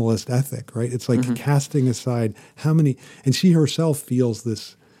minimalist ethic, right? It's casting aside and she herself feels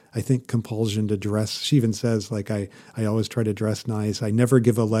this I think, compulsion to dress. She even says, like, I always try to dress nice. I never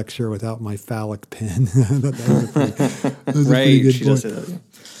give a lecture without my phallic pen. that was a pretty good She point. does say that.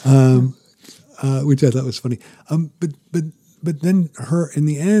 Yeah. Which I thought was funny. But then in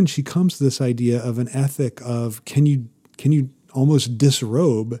the end, she comes to this idea of an ethic of, can you almost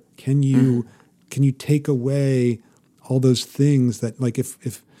disrobe? Can you take away all those things that, like, if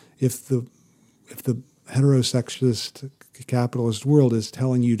the heterosexist capitalist world is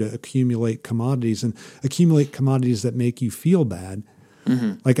telling you to accumulate commodities that make you feel bad,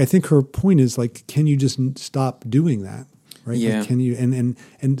 like, I think her point is, like, can you just stop doing that, right? Yeah. Like, can you and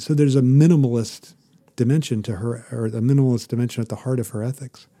so there's a minimalist dimension to her, or a minimalist dimension at the heart of her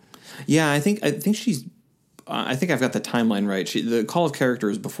ethics. Yeah, I think she's. I think I've got the timeline right. The Call of Character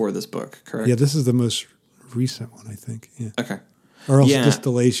is before this book, correct? Yeah, this is the most recent one, I think. Yeah. Okay. Or else Yeah.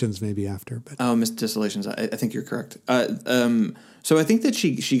 Distillations maybe after. But Oh, Miss Distillations. I think you're correct. So I think that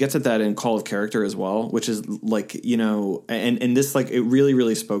she gets at that in Call of Character as well, which is, like, you know, and this, like, it really,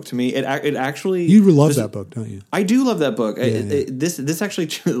 really spoke to me. It actually, you love that book, don't you? I do love that book. Yeah. This actually,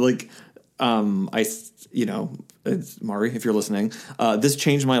 like, you know, it's Mari, if you're listening, this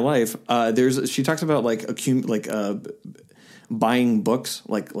changed my life. She talks about, like, buying books,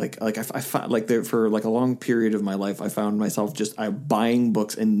 I found, like, there for, like, a long period of my life, I found myself just buying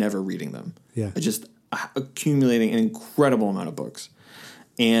books and never reading them. Yeah. Just accumulating an incredible amount of books.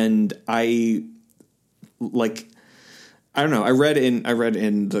 And I don't know. I read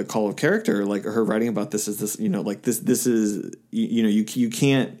in the Call of Character, like, her writing about this is this, you know, like, this is, you know, you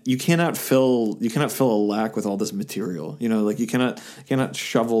cannot fill a lack with all this material, you know, like, you cannot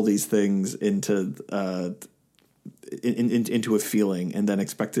shovel these things into a feeling and then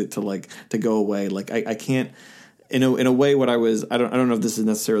expect it to go away. Like, I can't, in a way, what I don't know if this is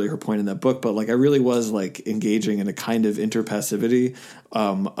necessarily her point in that book, but, like, I really was, like, engaging in a kind of interpassivity,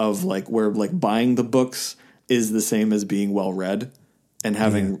 of, like, where, like, buying the books is the same as being well read, and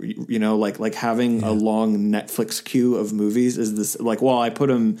having, you know, like having a long Netflix queue of movies is this, like, well, I put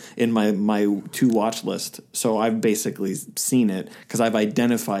them in my to watch list, so I've basically seen it because I've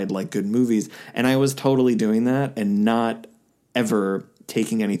identified, like, good movies, and I was totally doing that and not ever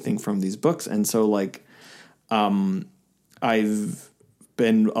taking anything from these books, and so, like, I've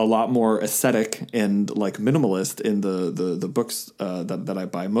been a lot more ascetic and, like, minimalist in the books that I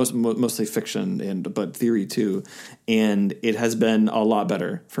buy, mostly fiction but theory too, and it has been a lot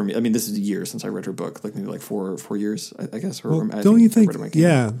better for me. I mean, this is a year since I read her book, like, maybe like 4 years, I guess. Well, don't you think?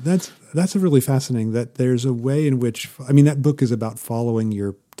 Yeah, that's a really fascinating. That there's a way in which, I mean, that book is about following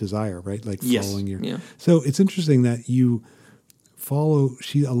your desire, right? Like, following your. Yeah. So it's interesting that you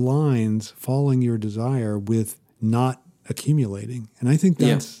she aligns following your desire with not accumulating. And I think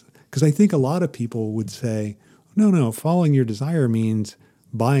that's because I think a lot of people would say, no, following your desire means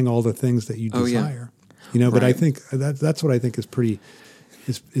buying all the things that you desire. You know, but I think that's what I think is pretty.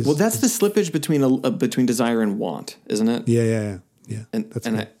 Well, that's the slippage between desire and want, isn't it? Yeah.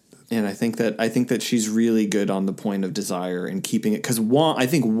 And I think that she's really good on the point of desire and keeping it, because I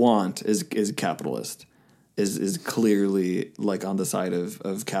think want is capitalist. Is clearly, like, on the side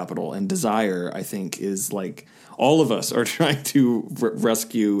of capital, and desire, I think, is, like, all of us are trying to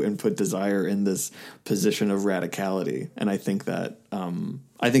rescue and put desire in this position of radicality, and I think that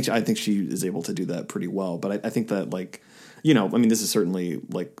I think she is able to do that pretty well. But I think that, like, you know, I mean, this is certainly,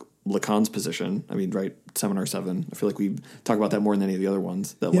 like, Lacan's position. I mean, right, Seminar 7. I feel like we talk about that more than any of the other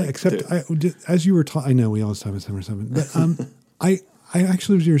ones. That, yeah, like, except as you were talking, I know we always talk about Seminar 7, but I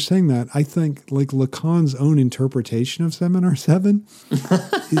actually, as you were saying that, I think, like, Lacan's own interpretation of Seminar 7,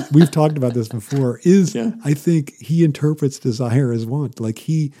 we've talked about this before, I think he interprets desire as want. Like,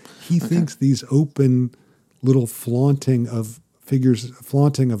 he thinks these open little flaunting of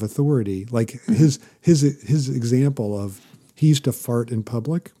authority, like his example of, he used to fart in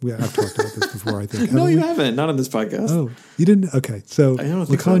public. I've talked about this before, I think. No, you haven't. Not on this podcast. Oh, you didn't? Okay. So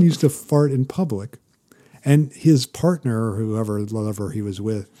Lacan used to fart in public. And his partner, or whoever lover he was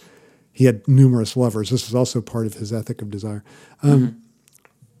with, he had numerous lovers. This is also part of his ethic of desire.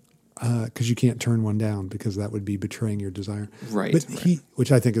 Because you can't turn one down, because that would be betraying your desire. Right. But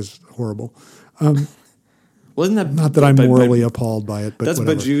which I think is horrible. Well, isn't that not that I'm morally appalled by it, but that's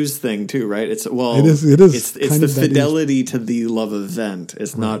whatever. Badiou's thing too, right? It is. It's the fidelity to the love event.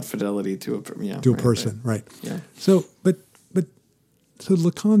 It's not fidelity to a person, right? Yeah. So, but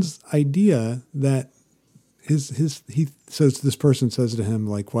Lacan's idea that so this person says to him,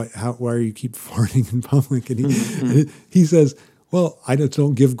 like, why are you keep farting in public? And he says, well, I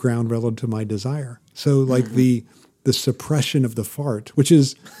don't give ground relative to my desire. So, like, the suppression of the fart, which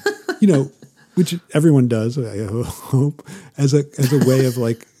is, you know, which everyone does, I hope, as a way of,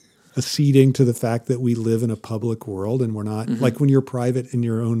 like, acceding to the fact that we live in a public world and we're not like when you're private in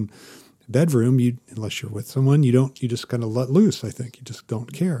your own bedroom, unless you're with someone, you just kind of let loose. I think you just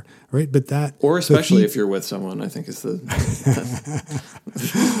don't care, right? But or especially if you're with someone, I think is the.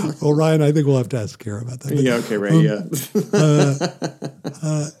 Well, Ryan, I think we'll have to ask Kara about that. But, yeah. Okay. Right.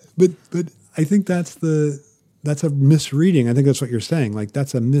 But I think that's a misreading. I think that's what you're saying. Like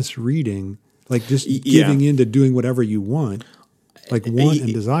that's a misreading. Like just giving in to doing whatever you want. Like want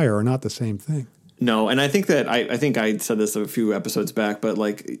and desire are not the same thing. No, and I think that I think I said this a few episodes back, but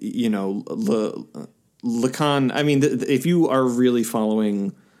like Lacan. I mean, if you are really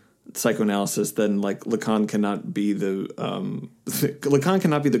following psychoanalysis, then like Lacan cannot be the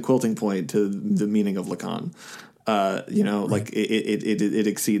quilting point to the meaning of Lacan. Like it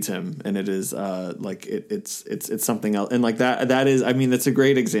exceeds him, and it is it's something else, and like that is, I mean, that's a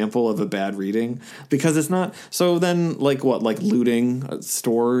great example of a bad reading because it's not. So then, like looting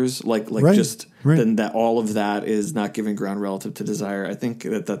stores, then that all of that is not giving ground relative to desire. I think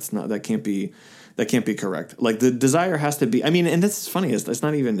that can't be correct. Like the desire has to be. I mean, and this is funny. It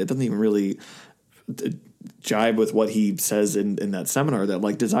doesn't even really jibe with what he says in that seminar. That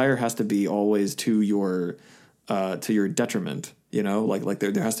like desire has to be always to your detriment, like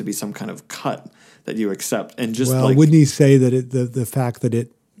there has to be some kind of cut that you accept, and just wouldn't he say that the fact that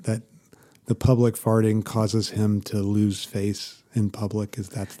the public farting causes him to lose face in public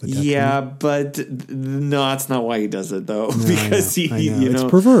that's the detriment? Yeah, but no, that's not why he does it though. Because I know. It's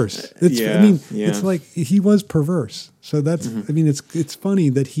perverse. It's like he was perverse. So that's I mean, it's funny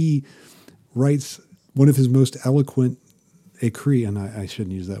that he writes one of his most eloquent écrits, and I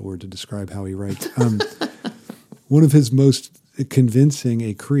shouldn't use that word to describe how he writes. One of his most convincing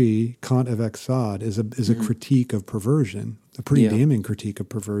écrits, Kant avec Sade, is a critique of perversion, a pretty damning critique of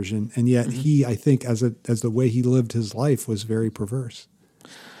perversion, and yet he, I think, as the way he lived his life, was very perverse.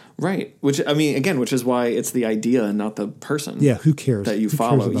 Right. Which is why it's the idea and not the person. Yeah. Who cares that you who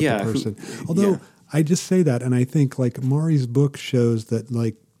follow? Cares about the person. Although I just say that, and I think like Mari's book shows that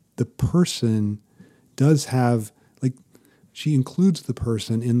like the person does have like she includes the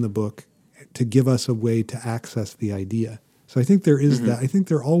person in the book to give us a way to access the idea. So I think there is that. I think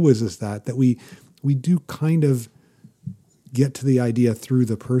there always is that we do kind of get to the idea through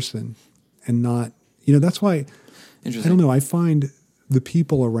the person and not, that's why, I don't know, I find the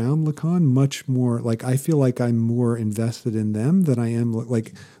people around Lacan much more, like I feel like I'm more invested in them than I am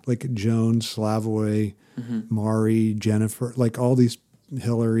like Joan, Slavoj, Mari, Jennifer, like all these,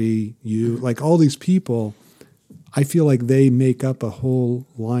 Hillary, like all these people. I feel like they make up a whole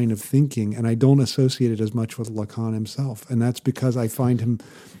line of thinking, and I don't associate it as much with Lacan himself. And that's because I find him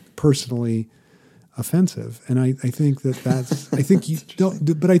personally offensive. And I think that's, I think you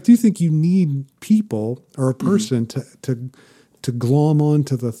don't, but I do think you need people or a person to glom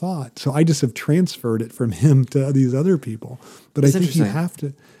onto the thought. So I just have transferred it from him to these other people. But I think you have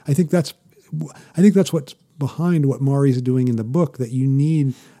to, I think that's what's behind what Mari's doing in the book, that you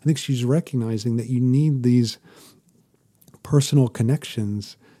need, I think she's recognizing that you need these personal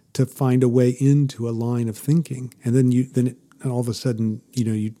connections to find a way into a line of thinking, and then all of a sudden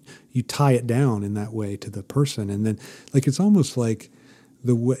you tie it down in that way to the person, and then like it's almost like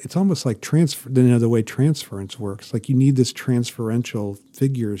transfer. The way transference works, like you need this transferential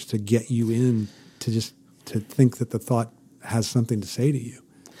figures to get you in to think that the thought has something to say to you.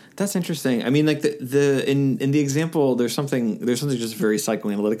 That's interesting. I mean, like in the example, there's something just very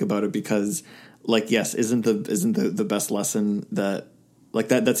psychoanalytic about it, because like, yes, isn't the best lesson that like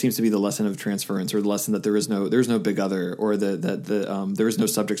that seems to be the lesson of transference, or the lesson that there is no big other, or that there is no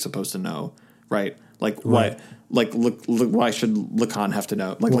subject supposed to know, right? Like why, like look, why should Lacan have to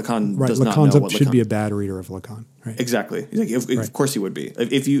know? Like Lacan does not know what Lacan should be a bad reader of Lacan, right? Exactly. Like, of course he would be,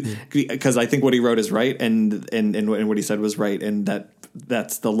 if you, because I think what he wrote is right, and what he said was right, and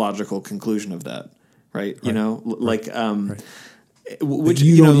that's the logical conclusion of that, right? Like which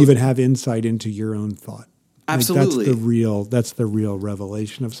you don't even have insight into your own thought. Absolutely, like that's the real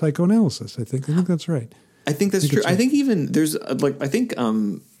revelation of psychoanalysis. I think that's right. I think that's true. I think even there's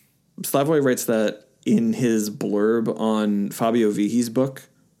Slavoj writes that in his blurb on Fabio Vihi's book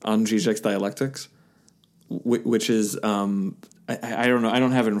on Zizek's dialectics, which is I don't know, I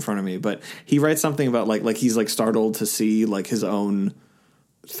don't have it in front of me, but he writes something about like he's like startled to see like his own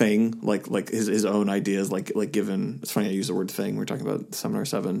thing, like his own ideas, like given. It's funny I use the word thing. We're talking about Seminar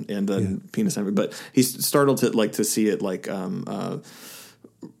 7 and then Penis Envy, but he's startled to see it like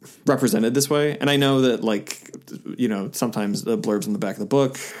represented this way. And I know that like sometimes the blurbs in the back of the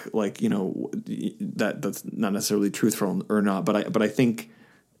book, like that's not necessarily truthful or not, but I think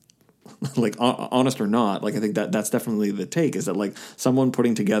like honest or not, like I think that's definitely the take, is that like someone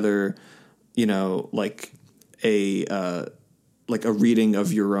putting together, like a reading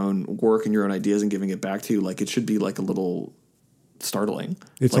of your own work and your own ideas and giving it back to you, like it should be like a little startling.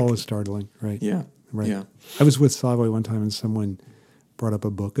 It's like, always startling, right? Yeah. Right. Yeah. I was with Savoy one time and someone brought up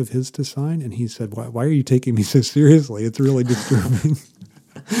a book of his to sign, and he said, why are you taking me so seriously? It's really disturbing.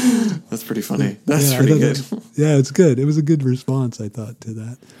 That's pretty funny. That's pretty good. Yeah, it's good. It was a good response, I thought, to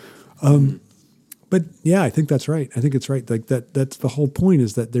that. But yeah, I think that's right. I think it's right. Like that's the whole point,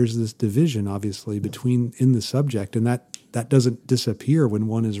 is that there's this division, obviously, in the subject, and that doesn't disappear when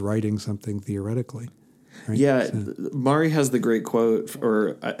one is writing something theoretically. Right? Yeah. So. Mari has the great quote,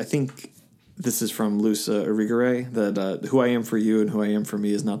 or I think this is from Luce Irigaray, that who I am for you and who I am for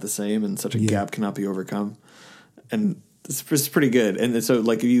me is not the same, and such a gap cannot be overcome. And it's pretty good. And so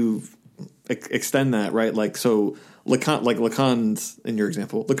like if you extend that, right? Like, so Lacan's, in your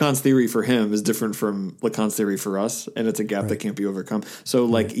example, Lacan's theory for him is different from Lacan's theory for us, and it's a gap that can't be overcome. So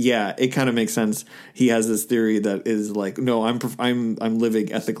like, yeah, it kind of makes sense. He has this theory that is like, no, I'm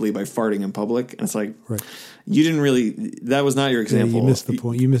living ethically by farting in public, and it's like, you didn't really, that was not your example. Yeah, you missed the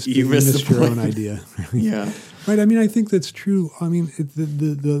point. You missed your own idea. Yeah. Right. I mean, I think that's true. I mean,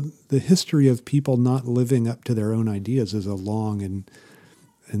 the history of people not living up to their own ideas is a long and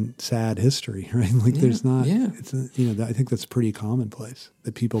sad history, right? Like there's not, it's I think that's pretty commonplace,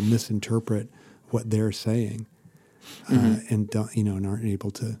 that people misinterpret what they're saying and don't, and aren't able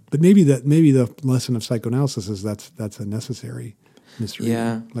to, but maybe the lesson of psychoanalysis is that's a necessary mystery.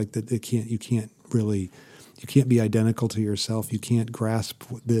 Yeah. Like that you can't be identical to yourself. You can't grasp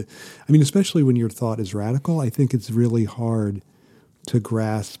especially when your thought is radical, I think it's really hard to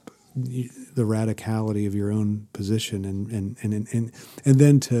grasp the radicality of your own position and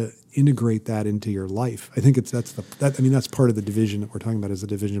then to integrate that into your life. I think that's part of the division that we're talking about, is the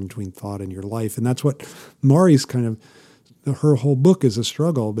division between thought and your life. And that's what Mari's her whole book is a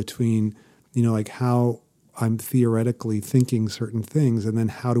struggle between, like how I'm theoretically thinking certain things, and then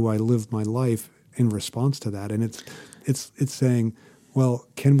how do I live my life in response to that. And it's saying, well,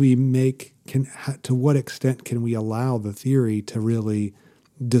 to what extent can we allow the theory to really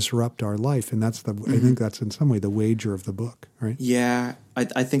disrupt our life? And that's I think that's in some way the wager of the book, right? Yeah,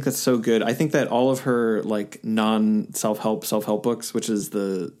 I think that's so good. I think that all of her like non self-help books, which is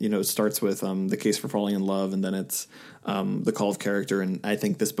it starts with The Case for Falling in Love, and then it's The Call of Character, and I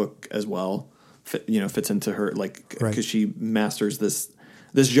think this book as well fits into her, like, because she masters this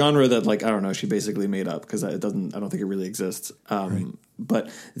genre that, like, I don't know, she basically made up, because I don't think it really exists. But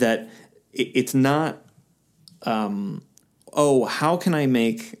that it's not how can I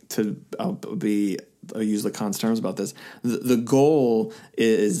make, I'll use Lacan's terms about this. The goal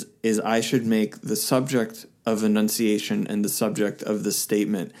is I should make the subject of enunciation and the subject of the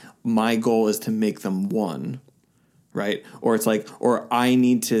statement, my goal is to make them one, right? Or it's like, or I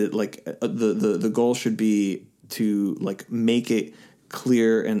need to, like, the goal should be to, like, make it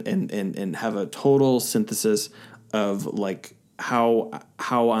clear and have a total synthesis of, like, how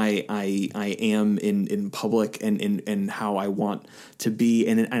I am in public and how I want to be,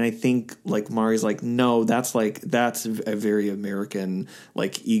 and I think, like, Mari's like, no, that's a very American,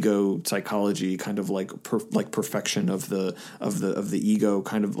 like, ego psychology kind of like perfection of the ego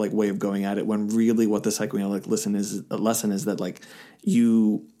kind of like way of going at it, when really what the psychoanalytic lesson is that, like,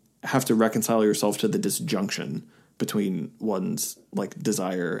 you have to reconcile yourself to the disjunction between one's, like,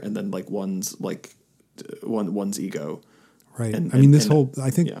 desire and then, like, one's ego. Right.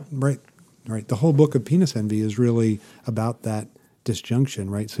 Right. The whole book of Penis Envy is really about that disjunction,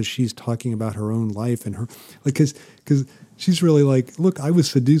 right? So she's talking about her own life and her, like, because she's really like, look, I was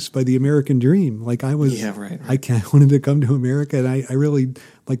seduced by the American dream. Like, I was, I wanted to come to America, and I really,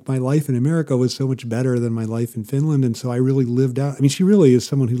 like, my life in America was so much better than my life in Finland. And so I really lived out, I mean, she really is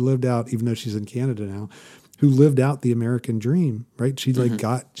someone who lived out, even though she's in Canada now, who lived out the American dream, right? She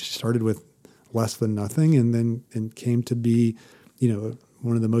she started with less than nothing, and came to be,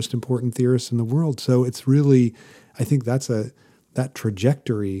 one of the most important theorists in the world. So it's really, I think that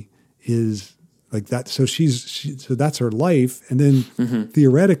trajectory is like that. So so that's her life. And then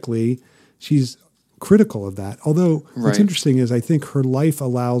theoretically, she's critical of that. Although what's interesting is I think her life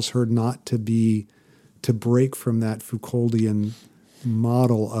allows her not to break from that Foucauldian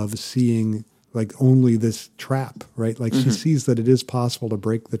model of seeing, like, only this trap, right? Like, she sees that it is possible to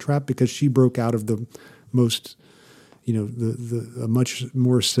break the trap, because she broke out of the most, a much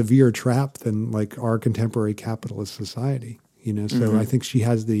more severe trap than, like, our contemporary capitalist society, So I think she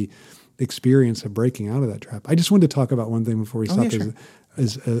has the experience of breaking out of that trap. I just wanted to talk about one thing before we stop,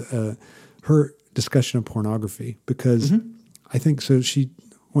 is her discussion of pornography, because I think so.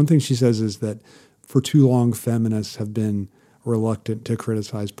 one thing she says is that for too long, feminists have been reluctant to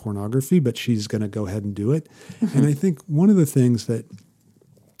criticize pornography, but she's going to go ahead and do it. And I think one of the things that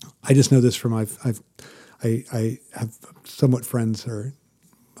I just know this from I have somewhat friends, or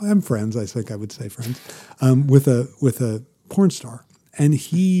I'm friends, I think I would say friends, with a porn star, and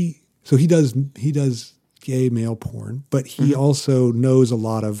he does gay male porn, but he also knows a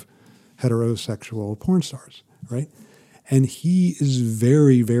lot of heterosexual porn stars, right? And he is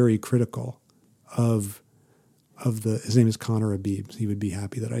very, very critical of his name is Connor Abib. He would be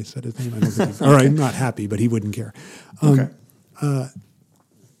happy that I said his name. I don't think or I'm not happy, but he wouldn't care. Okay.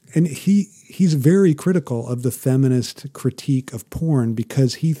 And he's very critical of the feminist critique of porn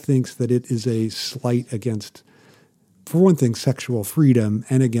because he thinks that it is a slight against, for one thing, sexual freedom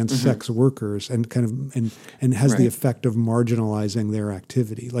and against sex workers, and and has the effect of marginalizing their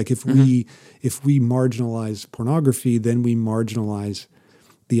activity. Like if we marginalize pornography, then we marginalize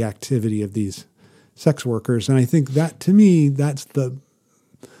the activity of these sex workers. And I think that, to me, that's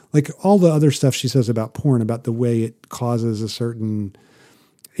like all the other stuff she says about porn, about the way it causes a certain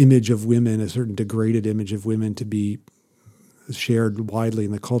image of women, a certain degraded image of women to be shared widely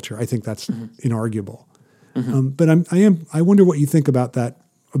in the culture. I think that's inarguable. But I wonder what you think about that,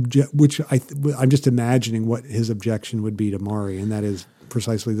 which I'm just imagining what his objection would be to Mari, and that is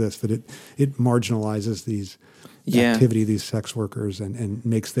precisely this, that it marginalizes these activity, these sex workers, and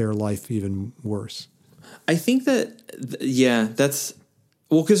makes their life even worse. I think that, that's,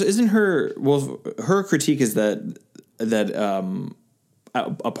 well, because her critique is that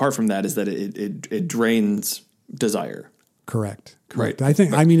apart from that is that it drains desire. Correct. Right. I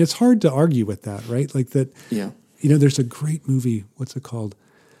think, it's hard to argue with that, right? Like that, there's a great movie, what's it called?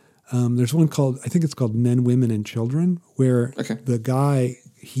 There's one called, I think it's called Men, Women, and Children, where the guy,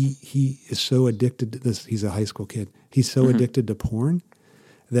 he is so addicted to this, he's a high school kid, he's so addicted to porn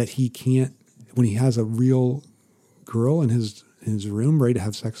that he can't, when he has a real girl in his room ready to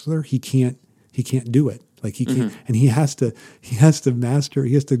have sex with her, he can't do it. Like he can't, and he has to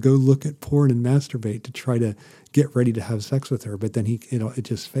go look at porn and masturbate to try to get ready to have sex with her. But then it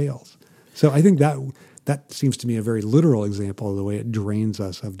just fails. So I think that seems to me a very literal example of the way it drains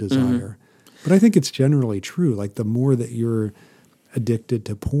us of desire. But I think it's generally true. Like the more that you're addicted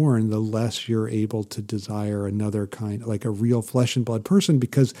to porn, the less you're able to desire another kind, like a real flesh and blood person,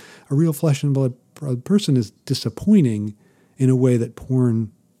 because a real flesh and blood person is disappointing in a way that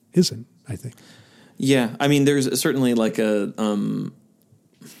porn isn't, I think. Yeah, there's certainly like a,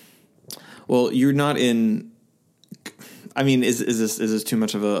 you're not in, is this too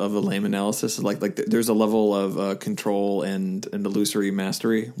much of a lame analysis? Like there's a level of control and illusory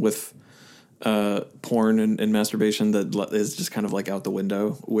mastery with porn and masturbation that is just kind of like out the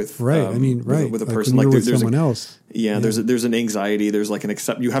window with with a person like with someone else. Yeah, there's an anxiety. There's like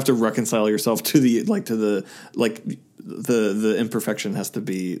you have to reconcile yourself to the imperfection has to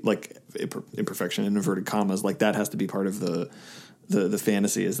be like imperfection in inverted commas. Like that has to be part of the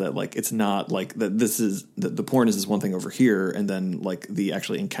fantasy, is that like it's not like that this is the porn is this one thing over here, and then like the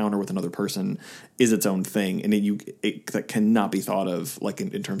actually encounter with another person is its own thing, and that cannot be thought of like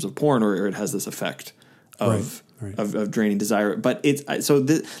in terms of porn, or it has this effect of draining desire. But it's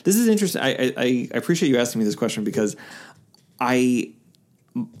this is interesting. I appreciate you asking me this question, because I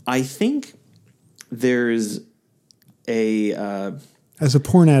think there's as a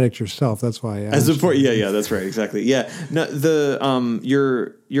porn addict yourself, that's why I asked. That's right, exactly. Yeah, no,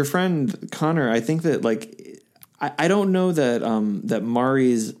 your friend Connor, I think that like I don't know that that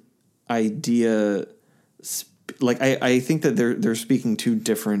Mari's idea, like I think that they're speaking two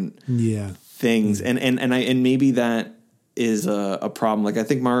different things, and maybe that is a problem. Like I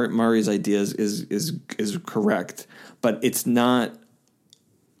think Mari's idea is correct, but it's not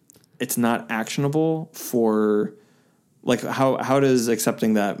actionable for. Like how does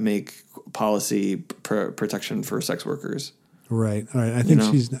accepting that make policy protection for sex workers? Right. I think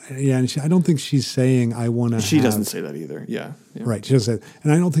and I don't think she's saying I want to. She doesn't say that either. Yeah. Right. She doesn't say,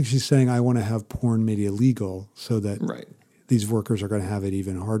 and I don't think she's saying I want to have porn made illegal so that these workers are going to have it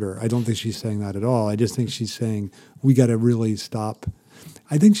even harder. I don't think she's saying that at all. I just think she's saying we got to really stop.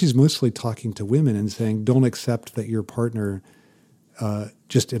 I think she's mostly talking to women and saying don't accept that your partner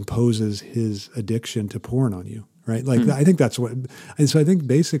just imposes his addiction to porn on you. Right. Like I think that's what, and so I think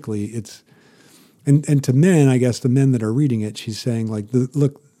basically it's, and to men, I guess the men that are reading it, she's saying like,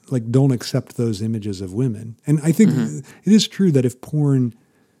 look, like don't accept those images of women. And I think it is true that if porn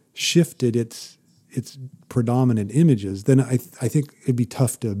shifted its predominant images, then I think it'd be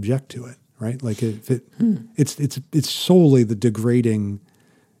tough to object to it. Right. Like if it's solely the degrading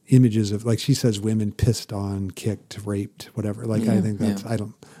images of, like she says, women pissed on, kicked, raped, whatever. Like I think that's I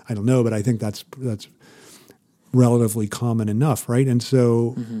don't know, but I think that's relatively common enough, right? And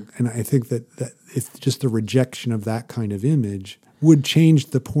so, and I think that if just the rejection of that kind of image would change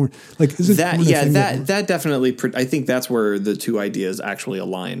the porn, like isn't that porn a thing that definitely. I think that's where the two ideas actually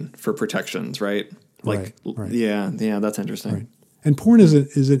align for protections, right? Like, right. yeah, that's interesting. Right. And porn is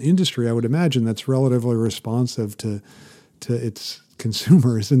an industry, I would imagine, that's relatively responsive to its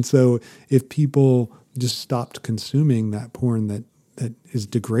consumers. And so if people just stopped consuming that porn that is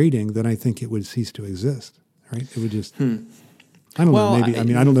degrading, then I think it would cease to exist. Right? It would just. I don't know. Maybe. I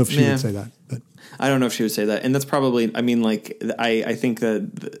mean, I don't know if she would say that, but I don't know if she would say that, and that's probably. I mean, like, I think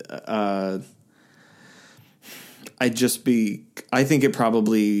that. I think it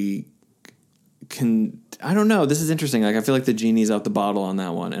probably can. I don't know. This is interesting. Like, I feel like the genie's out the bottle on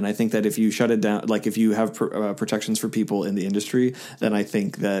that one, and I think that if you shut it down, like if you have protections for people in the industry, then I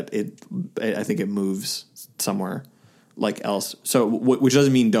think that it moves somewhere like else. So, which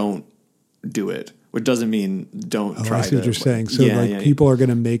doesn't mean don't do it. Which doesn't mean don't try. I see what you're saying. So people are going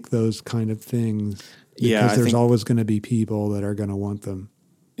to make those kind of things because there's always going to be people that are going to want them.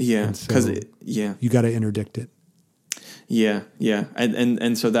 Yeah, because you got to interdict it. Yeah,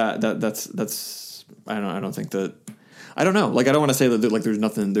 and so that's I don't think that. I don't know. Like, I don't want to say that like there's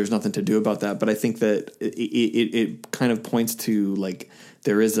nothing to do about that, but I think that it kind of points to like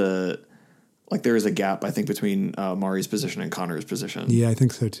there is a gap, I think, between Mari's position and Connor's position. Yeah, I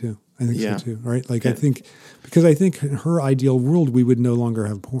think so too. So too. Right? Like, I think in her ideal world, we would no longer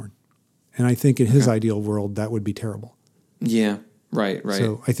have porn. And I think in his ideal world, that would be terrible. Yeah. Right.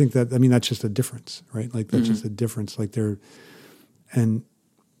 So I think that's just a difference, right? Like, that's just a difference. Like, because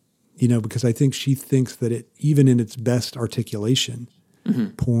I think she thinks that it, even in its best articulation,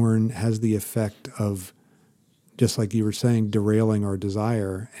 porn has the effect of, just like you were saying, derailing our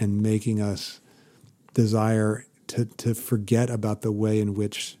desire and making us desire to forget about the way in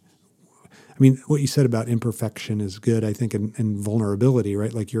which, I mean, what you said about imperfection is good, I think, and vulnerability,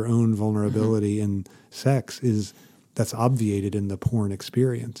 right? Like your own vulnerability in sex that's obviated in the porn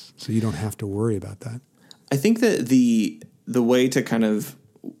experience. So you don't have to worry about that. I think that the way to kind of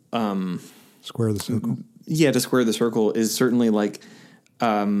square the circle. Yeah, to square the circle is certainly like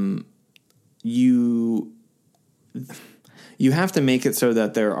you have to make it so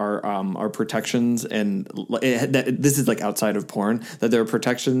that there are protections, and this is like outside of porn, that there are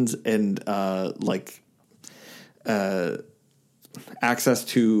protections and access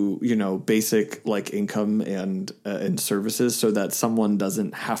to basic like income and services, so that someone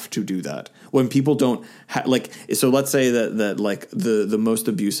doesn't have to do that. When people don't so let's say that like the most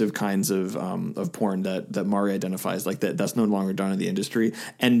abusive kinds of porn that Mari identifies, like that's no longer done in the industry,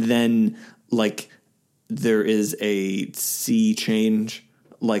 and then like there is a sea change.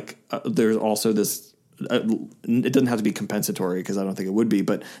 Like there's also this. It doesn't have to be compensatory, because I don't think it would be,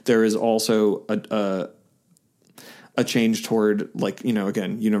 but there is also a change toward like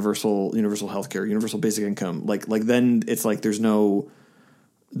again universal healthcare, universal basic income. Like then it's like there's no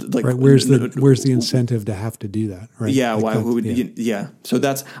like right. Where's the incentive to have to do that? Right. Yeah. Like why would yeah. So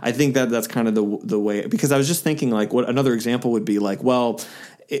I think that's kind of the way, because I was just thinking like what another example would be like, well,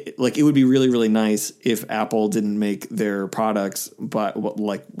 it would be really, really nice if Apple didn't make their products, but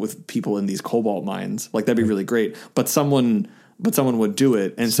like with people in these cobalt mines, like that'd be really great. But someone would do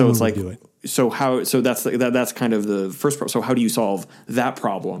it, and so it's like, so that's kind of the first problem. So how do you solve that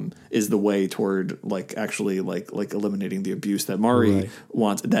problem? Is the way toward like actually like eliminating the abuse that Mari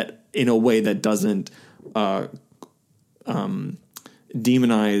wants, that in a way that doesn't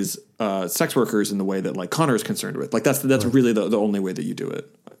demonize sex workers in the way that like Connor is concerned with. Like that's really the only way that you do it.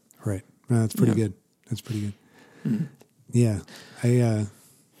 Right. No, that's pretty good. That's pretty good. Mm-hmm. Yeah. I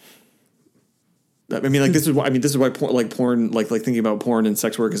mean, like this is why porn, like thinking about porn and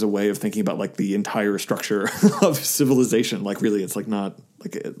sex work is a way of thinking about like the entire structure of civilization. Like really, it's like not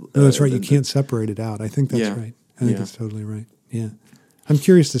like no, that's right. You can't separate it out. I think that's right. I think that's totally right. Yeah. I'm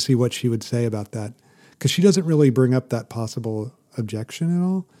curious to see what she would say about that, because she doesn't really bring up that possible objection at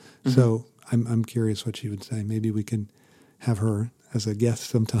all. Mm-hmm. So I'm curious what she would say. Maybe we can have her as a guest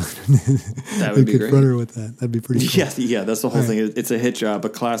sometime. That would be great. Run her with that. That'd be pretty cool. Yeah, that's the whole thing. It's a hit job, a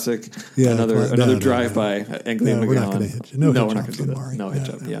classic. Yeah, another drive-by. No, we're not going to hit you. No, we're not going to do that. No hit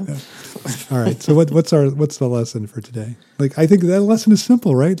job. Yeah. All right. So what's the lesson for today? Like, I think that lesson is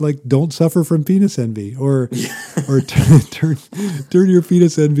simple, right? Like, don't suffer from penis envy, or turn your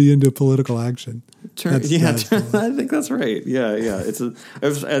penis envy into political action. I think that's right. Yeah.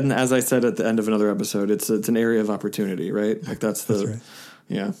 And as I said at the end of another episode, it's an area of opportunity, right? Like that's right.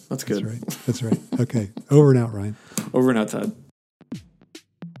 Yeah, that's good. That's right. Okay. Over and out, Ryan. Over and out, Todd.